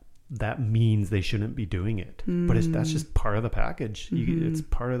that means they shouldn't be doing it, but that's just part of the package. It's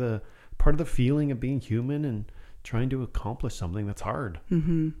part of the feeling of being human and trying to accomplish something that's hard.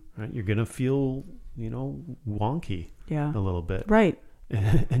 Right? You're gonna feel wonky a little bit, right?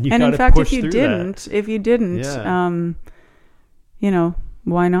 And in fact, if you didn't,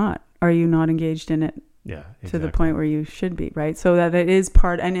 why not? Are you not engaged in it? Yeah, exactly. To the point where you should be, right? So that it is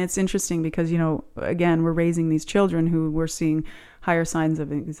part, and it's interesting because, again, we're raising these children who we're seeing higher signs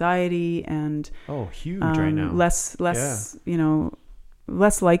of anxiety and huge right now. Less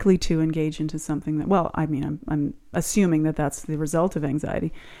likely to engage into something that, well, I mean, I'm assuming that that's the result of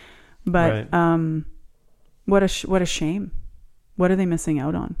anxiety, but what a shame. What are they missing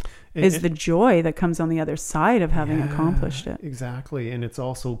out on? Is the joy that comes on the other side of having accomplished it. Exactly. And it's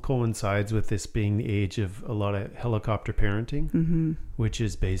also coincides with this being the age of a lot of helicopter parenting, which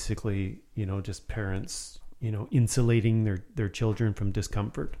is basically, just parents, insulating their children from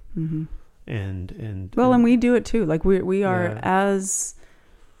discomfort. And we do it too. Like we are as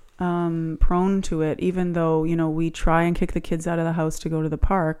prone to it, even though, we try and kick the kids out of the house to go to the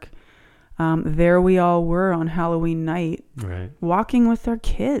park. There we all were on Halloween night, walking with our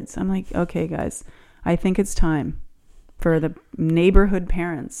kids. I'm like, okay, guys, I think it's time for the neighborhood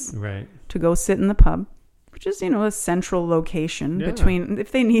parents to go sit in the pub, which is, a central location between,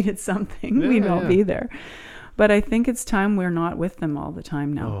 if they needed something, we'd all be there. But I think it's time we're not with them all the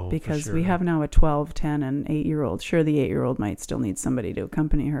time now, because we have now a 12, 10, and 8-year-old. Sure, the 8-year-old might still need somebody to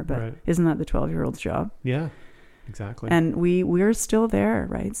accompany her, but isn't that the 12-year-old's job? Yeah. Exactly. And we're still there,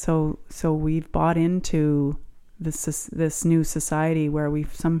 right? So we've bought into this new society where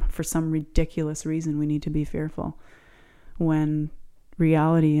for some ridiculous reason we need to be fearful, when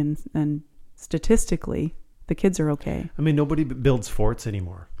reality and statistically the kids are okay. I mean, nobody builds forts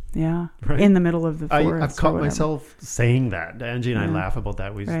anymore. Yeah, in the middle of the forest. I've caught myself saying that. Angie and I laugh about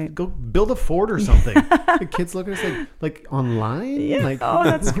that. We go build a fort or something. The kids look at us like online. Yeah. Like,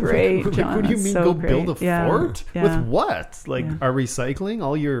 that's great, John. What do you mean so go build a fort? Yeah. With what? Like, are recycling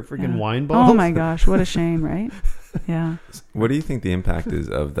all your freaking wine bottles? Oh my gosh, what a shame, right? Yeah. What do you think the impact is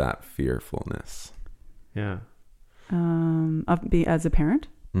of that fearfulness? Yeah. As a parent,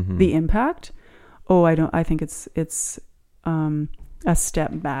 the impact. I think it's a step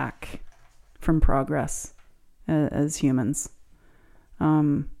back from progress. as humans.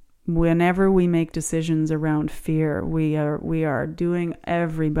 Whenever we make decisions around fear, we are doing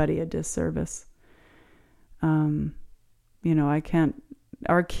everybody a disservice. Our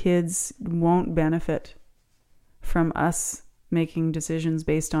kids won't benefit from us making decisions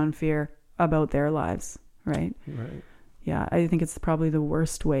based on fear about their lives, right? Right. Yeah, I think it's probably the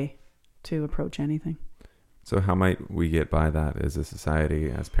worst way to approach anything. So how might we get by that as a society,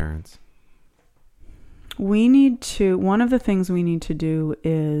 as parents? One of the things we need to do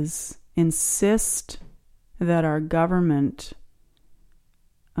is insist that our government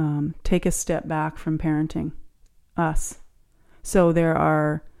take a step back from parenting us. So there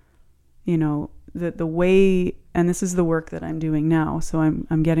are, the way, and this is the work that I'm doing now, so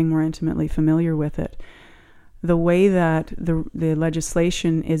I'm getting more intimately familiar with it. The way that the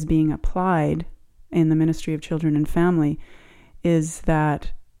legislation is being applied in the Ministry of Children and Family is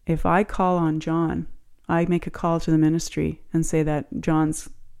that if I call on John, I make a call to the ministry and say that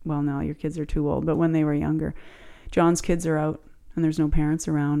well, now your kids are too old, but when they were younger, John's kids are out and there's no parents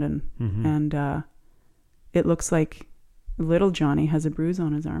around, and it looks like little Johnny has a bruise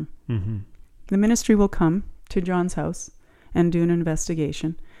on his arm. Mm-hmm. The ministry will come to John's house and do an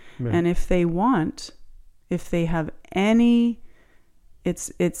investigation. Right. And if they have any,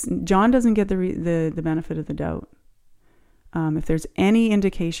 it's John doesn't get the benefit of the doubt. If there's any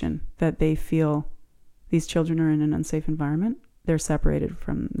indication that they feel these children are in an unsafe environment, they're separated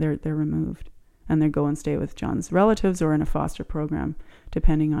they're removed, and they go and stay with John's relatives or in a foster program,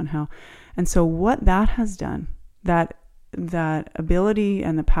 depending on how. And so what that has done, that ability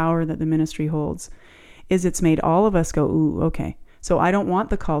and the power that the ministry holds, is it's made all of us go, ooh, okay. So I don't want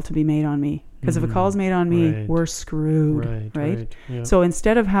the call to be made on me, because if a call is made on me, right, we're screwed, right? Yeah. So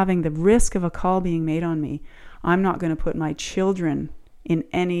instead of having the risk of a call being made on me, I'm not going to put my children in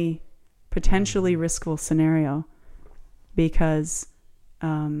any potentially riskful scenario, because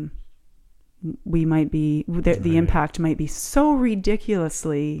we might be, the impact might be so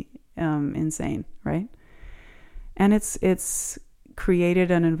ridiculously insane, right? And it's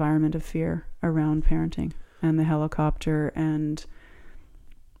created an environment of fear around parenting and the helicopter, and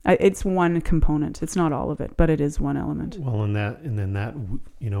it's one component. It's not all of it, but it is one element. Well, and then that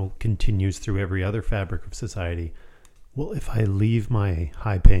continues through every other fabric of society. Well, if I leave my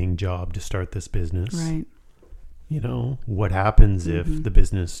high-paying job to start this business, right? What happens if the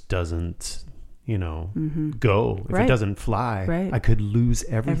business doesn't, go? If it doesn't fly, right, I could lose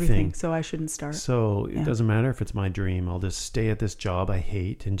everything. So I shouldn't start. So it doesn't matter if it's my dream. I'll just stay at this job I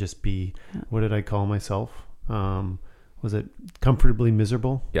hate and just be, what did I call myself? Was it comfortably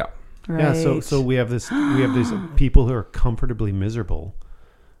miserable? Yeah. Right. Yeah. So we have these people who are comfortably miserable,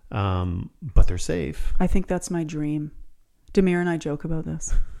 but they're safe. I think that's my dream. Demir and I joke about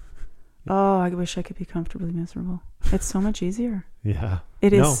this. Oh, I wish I could be comfortably miserable. It's so much easier. Yeah.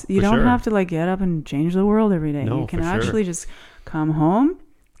 It is. You don't have to get up and change the world every day. You can actually just come home,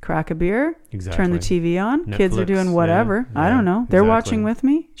 crack a beer, turn the TV on. Netflix, kids are doing whatever. Yeah, I don't know. They're watching with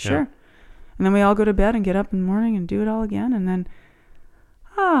me. Sure. Yeah. And then we all go to bed and get up in the morning and do it all again. And then,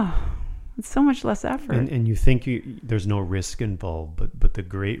 it's so much less effort. And you think there's no risk involved, but the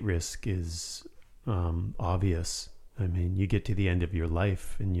great risk is obvious. I mean, you get to the end of your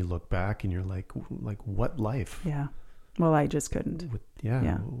life and you look back and you're like what life? Yeah. Well, I just couldn't.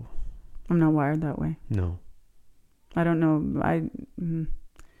 Yeah. I'm not wired that way. No. I don't know. I'm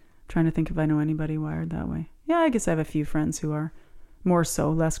trying to think if I know anybody wired that way. Yeah, I guess I have a few friends who are more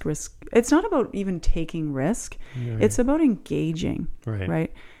so, less risk. It's not about even taking risk. Right. It's about engaging.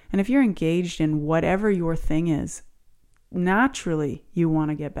 Right. And if you're engaged in whatever your thing is, naturally you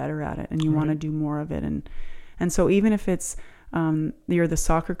want to get better at it and you want to do more of it. And so even if it's you're the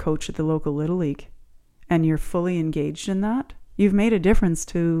soccer coach at the local Little League and you're fully engaged in that, you've made a difference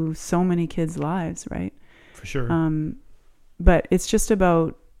to so many kids' lives, right? For sure. But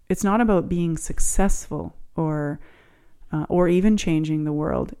it's not about being successful or even changing the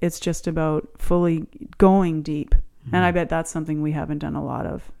world. It's just about fully going deep. Mm-hmm. And I bet that's something we haven't done a lot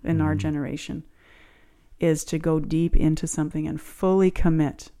of in our generation, is to go deep into something and fully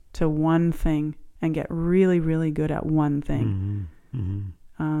commit to one thing and get really, really good at one thing. Mm-hmm.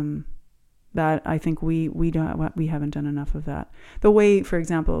 Mm-hmm. That I think we haven't done enough of that. The way, for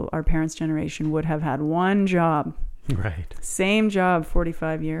example, our parents' generation would have had one job. Right. Same job,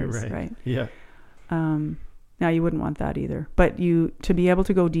 45 years, right? Yeah. Now you wouldn't want that either. But to be able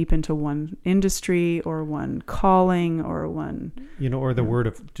to go deep into one industry or one calling or one... or the word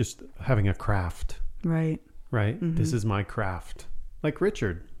of just having a craft. Right. Right? Mm-hmm. This is my craft. Like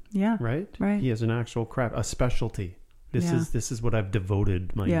Richard. Yeah. Right? Right. He has an actual craft, a specialty. This is what I've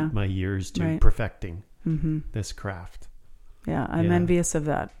devoted my years to perfecting. this craft. Yeah, I'm envious of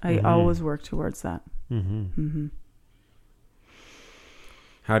that. I always work towards that.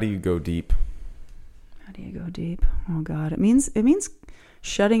 How do you go deep? How do you go deep? Oh God, it means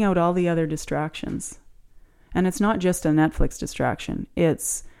shutting out all the other distractions. And it's not just a Netflix distraction.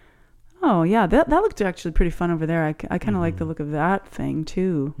 It's, oh yeah, that looked actually pretty fun over there. I kind of like the look of that thing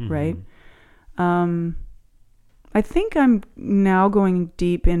too, right? I think I'm now going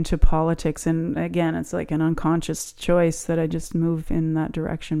deep into politics, and again, it's like an unconscious choice that I just move in that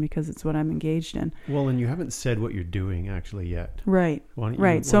direction because it's what I'm engaged in. Well, and you haven't said what you're doing actually yet. Right.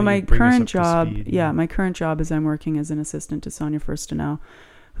 Right. So my current job, my current job is I'm working as an assistant to Sonia Furstenau,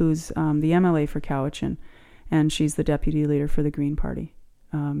 who's the MLA for Cowichan, and she's the deputy leader for the Green Party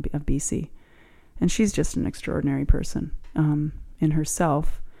of BC. And she's just an extraordinary person in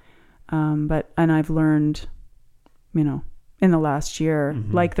herself. And I've learned, in the last year,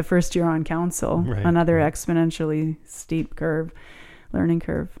 like the first year on council, another exponentially steep learning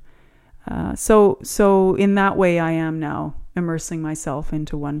curve. So in that way, I am now immersing myself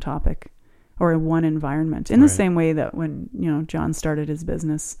into one topic or one environment in the same way that when, John started his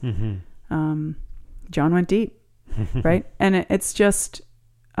business, John went deep, right? And it's just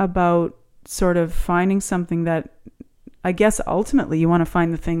about sort of finding something that, I guess ultimately you want to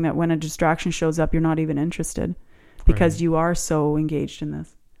find the thing that when a distraction shows up, you're not even interested because you are so engaged in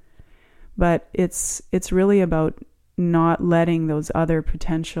this. But it's really about not letting those other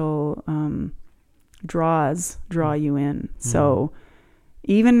potential draws draw you in. So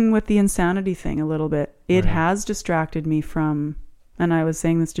even with the insanity thing a little bit, it has distracted me from, and I was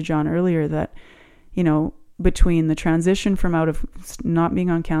saying this to John earlier, that, between the transition from out of not being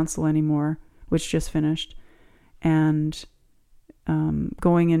on council anymore, which just finished, and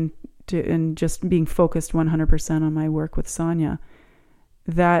going into and just being focused 100% on my work with Sonia,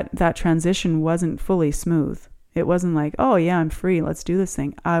 that transition wasn't fully smooth. It wasn't like, oh yeah, I'm free, let's do this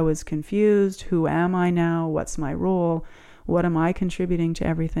thing. I was confused. Who am I now? What's my role? What am I contributing to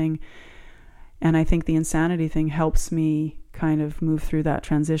everything? And I think the insanity thing helps me kind of move through that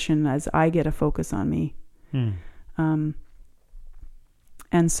transition as I get a focus on me.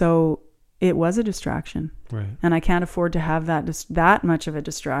 And so it was a distraction. Right. And I can't afford to have that much of a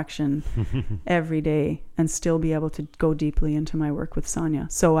distraction every day and still be able to go deeply into my work with Sonia.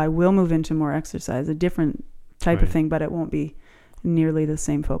 So I will move into more exercise, a different type of thing, but it won't be nearly the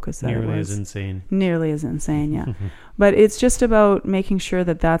same focus that it was. Nearly as insane, yeah. But it's just about making sure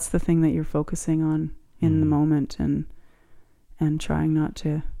that that's the thing that you're focusing on in the moment, and trying not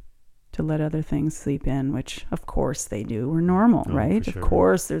to let other things sleep in, which of course they do. We're normal, right? Sure. Of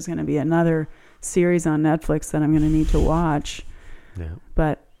course there's going to be another series on Netflix that I'm going to need to watch. Yeah.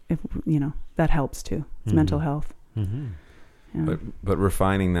 But if that helps too. It's mental health. Yeah. But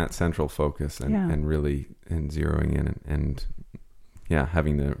refining that central focus and really zeroing in and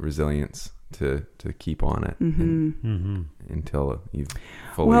having the resilience to keep on it until you've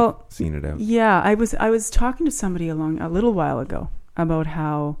fully seen it out. Yeah, I was talking to somebody a little while ago about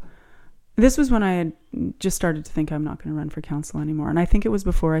how this was when I had just started to think I'm not going to run for council anymore. And I think it was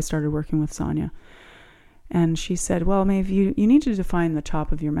before I started working with Sonia. And she said, well, Maeve, you need to define the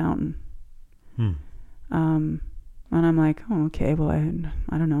top of your mountain. And I'm like, oh, okay, well,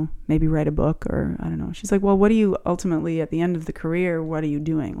 I don't know, maybe write a book, or I don't know. She's like, well, what do you ultimately, at the end of the career, what are you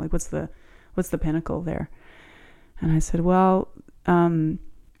doing? Like, what's the pinnacle there? And I said, well, the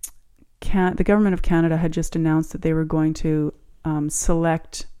government of Canada had just announced that they were going to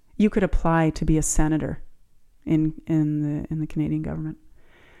select, you could apply to be a senator in the Canadian government.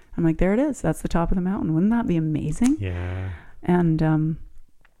 I'm like, there it is. That's the top of the mountain. Wouldn't that be amazing? Yeah. And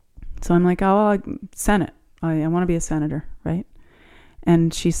so I'm like, oh, Senate. I want to be a senator, right?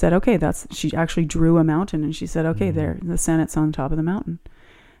 And she said, okay, she actually drew a mountain, and she said, okay, there, the Senate's on top of the mountain.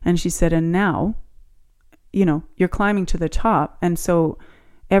 And she said, and now, you're climbing to the top, and so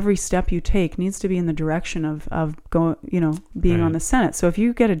every step you take needs to be in the direction of going, being on the Senate. So if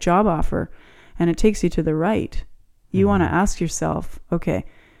you get a job offer and it takes you to the right, you want to ask yourself, okay,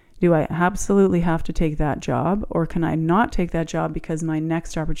 do I absolutely have to take that job, or can I not take that job because my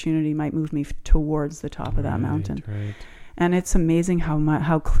next opportunity might move me towards the top of that mountain? Right. And it's amazing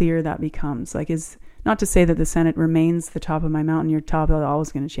how clear that becomes. Like, is not to say that the Senate remains the top of my mountain. Your top is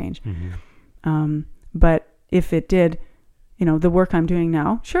always going to change. But if it did, the work I'm doing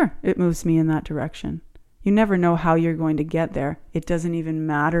now, sure, it moves me in that direction. You never know how you're going to get there. It doesn't even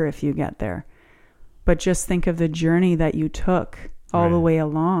matter if you get there. But just think of the journey that you took all the way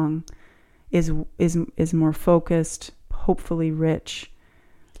along is more focused, hopefully rich.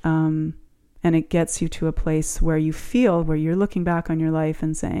 And it gets you to a place where you're looking back on your life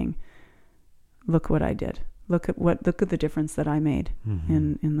and saying, look what I did. Look at the difference that I made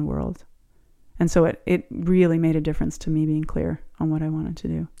in the world. And so it really made a difference to me being clear on what I wanted to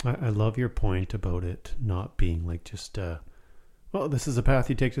do. I love your point about it not being like just, well, this is a path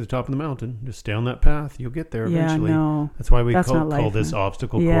you take to the top of the mountain. Just stay on that path. You'll get there eventually. No, that's why we call this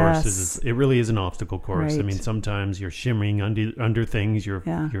obstacle course. It really is an obstacle course. Right. I mean, sometimes you're shimmering under things.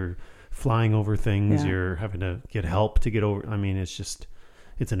 You're flying over things. You're having to get help to get over. I mean, it's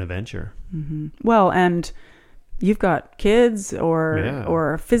an adventure. Mm-hmm. Well, and you've got kids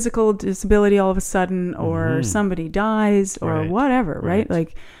or a physical disability all of a sudden, or somebody dies or whatever, right?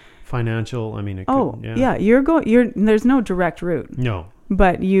 Like financial. I mean, there's no direct route. No.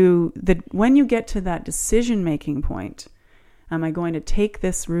 But when you get to that decision making point, am I going to take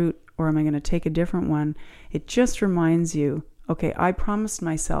this route or am I going to take a different one? It just reminds you, okay, I promised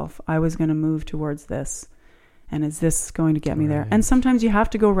myself I was going to move towards this. And is this going to get me there? And sometimes you have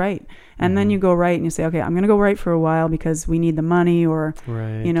to go right. And then you go right and you say, okay, I'm going to go right for a while because we need the money, or,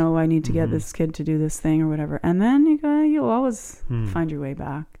 I need to get this kid to do this thing or whatever. And then you'll always find your way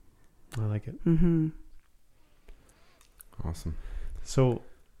back. I like it. Mm-hmm. Awesome. So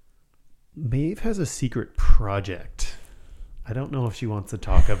Maeve has a secret project. I don't know if she wants to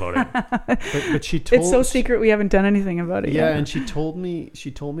talk about it, but she told. It's so secret we haven't done anything about it yet. Yeah, and she told me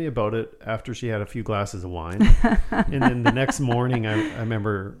about it after she had a few glasses of wine, and then the next morning I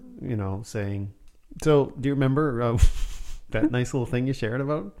remember saying, "So do you remember that nice little thing you shared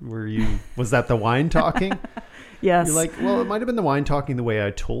about? Was that the wine talking?" Yes. You're like, well, it might have been the wine talking the way I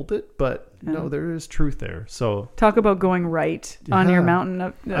told it, but no, there is truth there. So talk about going right on your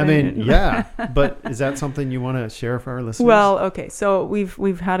mountain. I mean, yeah, but is that something you want to share for our listeners? Well, okay. So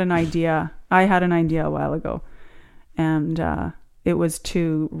we've had an idea. I had an idea a while ago, and it was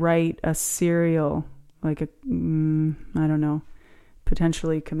to write a serial, like I don't know,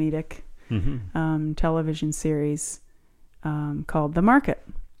 potentially comedic television series called The Market,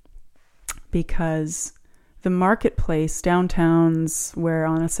 because the marketplace, downtowns, where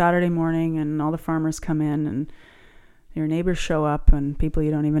on a Saturday morning and all the farmers come in and your neighbors show up and people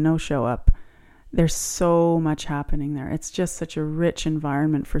you don't even know show up. There's so much happening there. It's just such a rich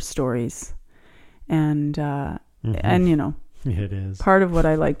environment for stories. And it is. Part of what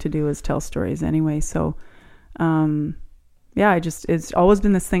I like to do is tell stories anyway. So, it's always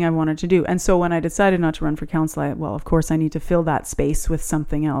been this thing I wanted to do. And so when I decided not to run for council, of course I need to fill that space with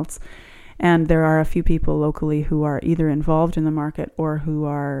something else. And there are a few people locally who are either involved in the market or who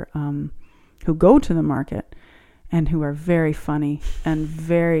are who go to the market and who are very funny and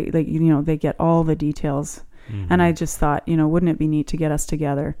very they get all the details. And I just thought, wouldn't it be neat to get us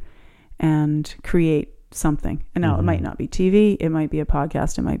together and create something? And now it might not be TV, it might be a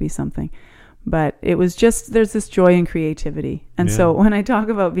podcast, it might be something. But it was just, there's this joy in creativity. And so when I talk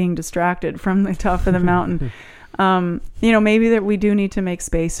about being distracted from the top of the mountain, maybe that we do need to make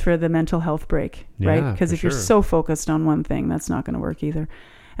space for the mental health break, right? Because if you're so focused on one thing, that's not going to work either.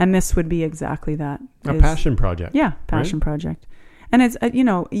 And this would be exactly that. A passion project. Yeah, passion project. And it's,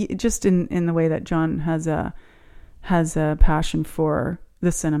 just in the way that John has a passion for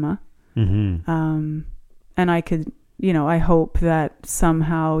the cinema. And I could, I hope that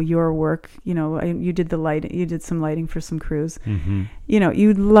somehow your work, you did some lighting for some crews.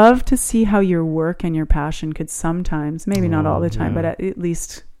 You'd love to see how your work and your passion could sometimes, maybe not all the time, but at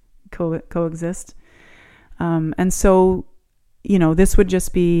least coexist. And so, this would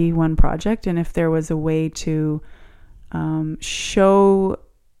just be one project. And if there was a way to show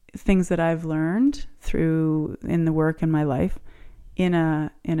things that I've learned in the work in my life, in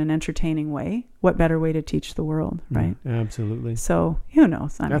an entertaining way, what better way to teach the world, right? Absolutely. So who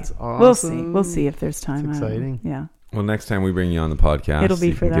knows? That's awesome. We'll see if there's time. It's exciting. Yeah. Well, next time we bring you on the podcast, it'll be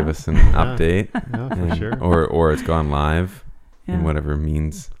you for can that. give us an update. Yeah, for sure. Or it's gone live in whatever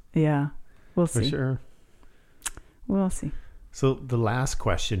means. Yeah, we'll see. For sure. We'll see. So the last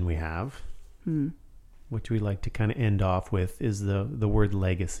question we have, which we like to kind of end off with, is the word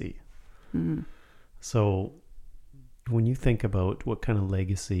legacy. So when you think about what kind of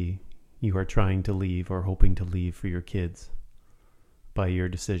legacy you are trying to leave or hoping to leave for your kids by your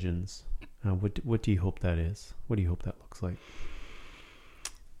decisions, what do you hope that is? What do you hope that looks like?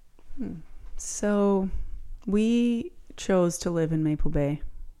 So we chose to live in Maple Bay,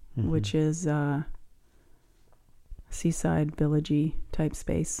 which is a seaside, villagey type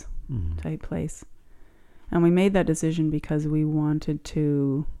space, type place. And we made that decision because we wanted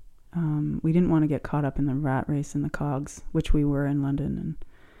to, we didn't want to get caught up in the rat race and the cogs, which we were in London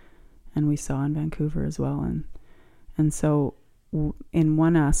and we saw in Vancouver as well. And so in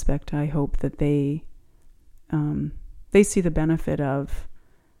one aspect, I hope that they see the benefit of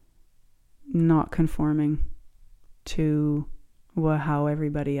not conforming to how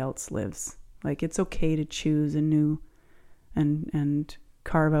everybody else lives. Like, it's okay to choose a new and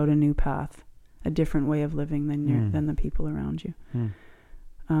carve out a new path, a different way of living than the people around you.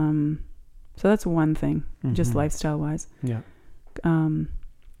 So that's one thing, just lifestyle wise. Yeah.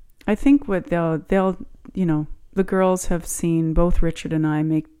 I think what they'll the girls have seen both Richard and I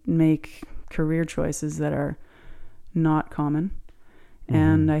make career choices that are not common.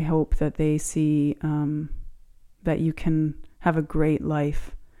 And I hope that they see that you can have a great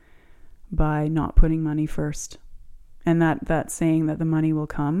life by not putting money first. And that saying that the money will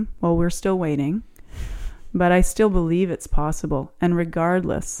come, well, we're still waiting, but I still believe it's possible. And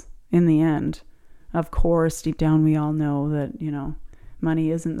regardless, in the end, of course, deep down we all know that,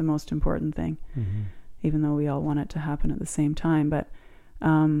 money isn't the most important thing, even though we all want it to happen at the same time. But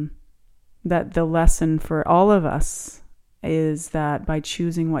that the lesson for all of us is that by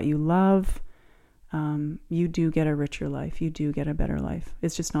choosing what you love, you do get a richer life. You do get a better life.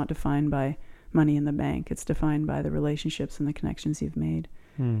 It's just not defined by money in the bank. It's defined by the relationships and the connections you've made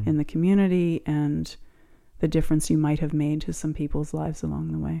in the community and the difference you might have made to some people's lives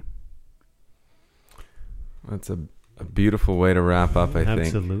along the way. That's a beautiful way to wrap up, I think.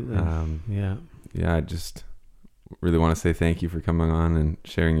 Absolutely. Yeah, I just really want to say thank you for coming on and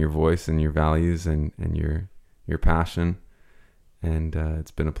sharing your voice and your values and your passion. And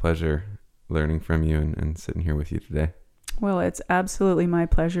it's been a pleasure learning from you and sitting here with you today. Well, it's absolutely my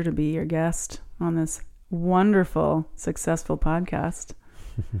pleasure to be your guest on this wonderful, successful podcast.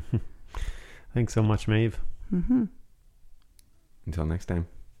 Thanks so much, Maeve. Until next time.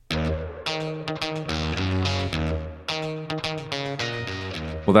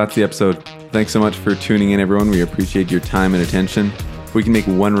 Well, that's the episode. Thanks so much for tuning in, everyone. We appreciate your time and attention. If we can make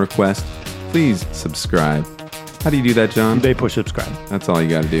one request, please subscribe. How do you do that, John? They push subscribe. That's all you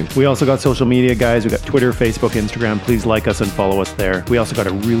got to do. We also got social media, guys. We got Twitter, Facebook, Instagram. Please like us and follow us there. We also got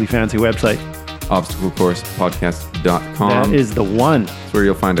a really fancy website. obstaclecoursepodcast.com. That is the one. It's where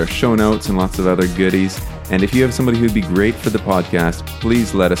you'll find our show notes and lots of other goodies. And if you have somebody who'd be great for the podcast,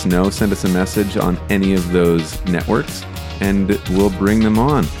 please let us know. Send us a message on any of those networks, and we'll bring them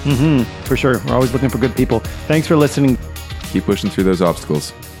on. For sure. We're always looking for good people. Thanks for listening. Keep pushing through those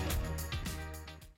obstacles.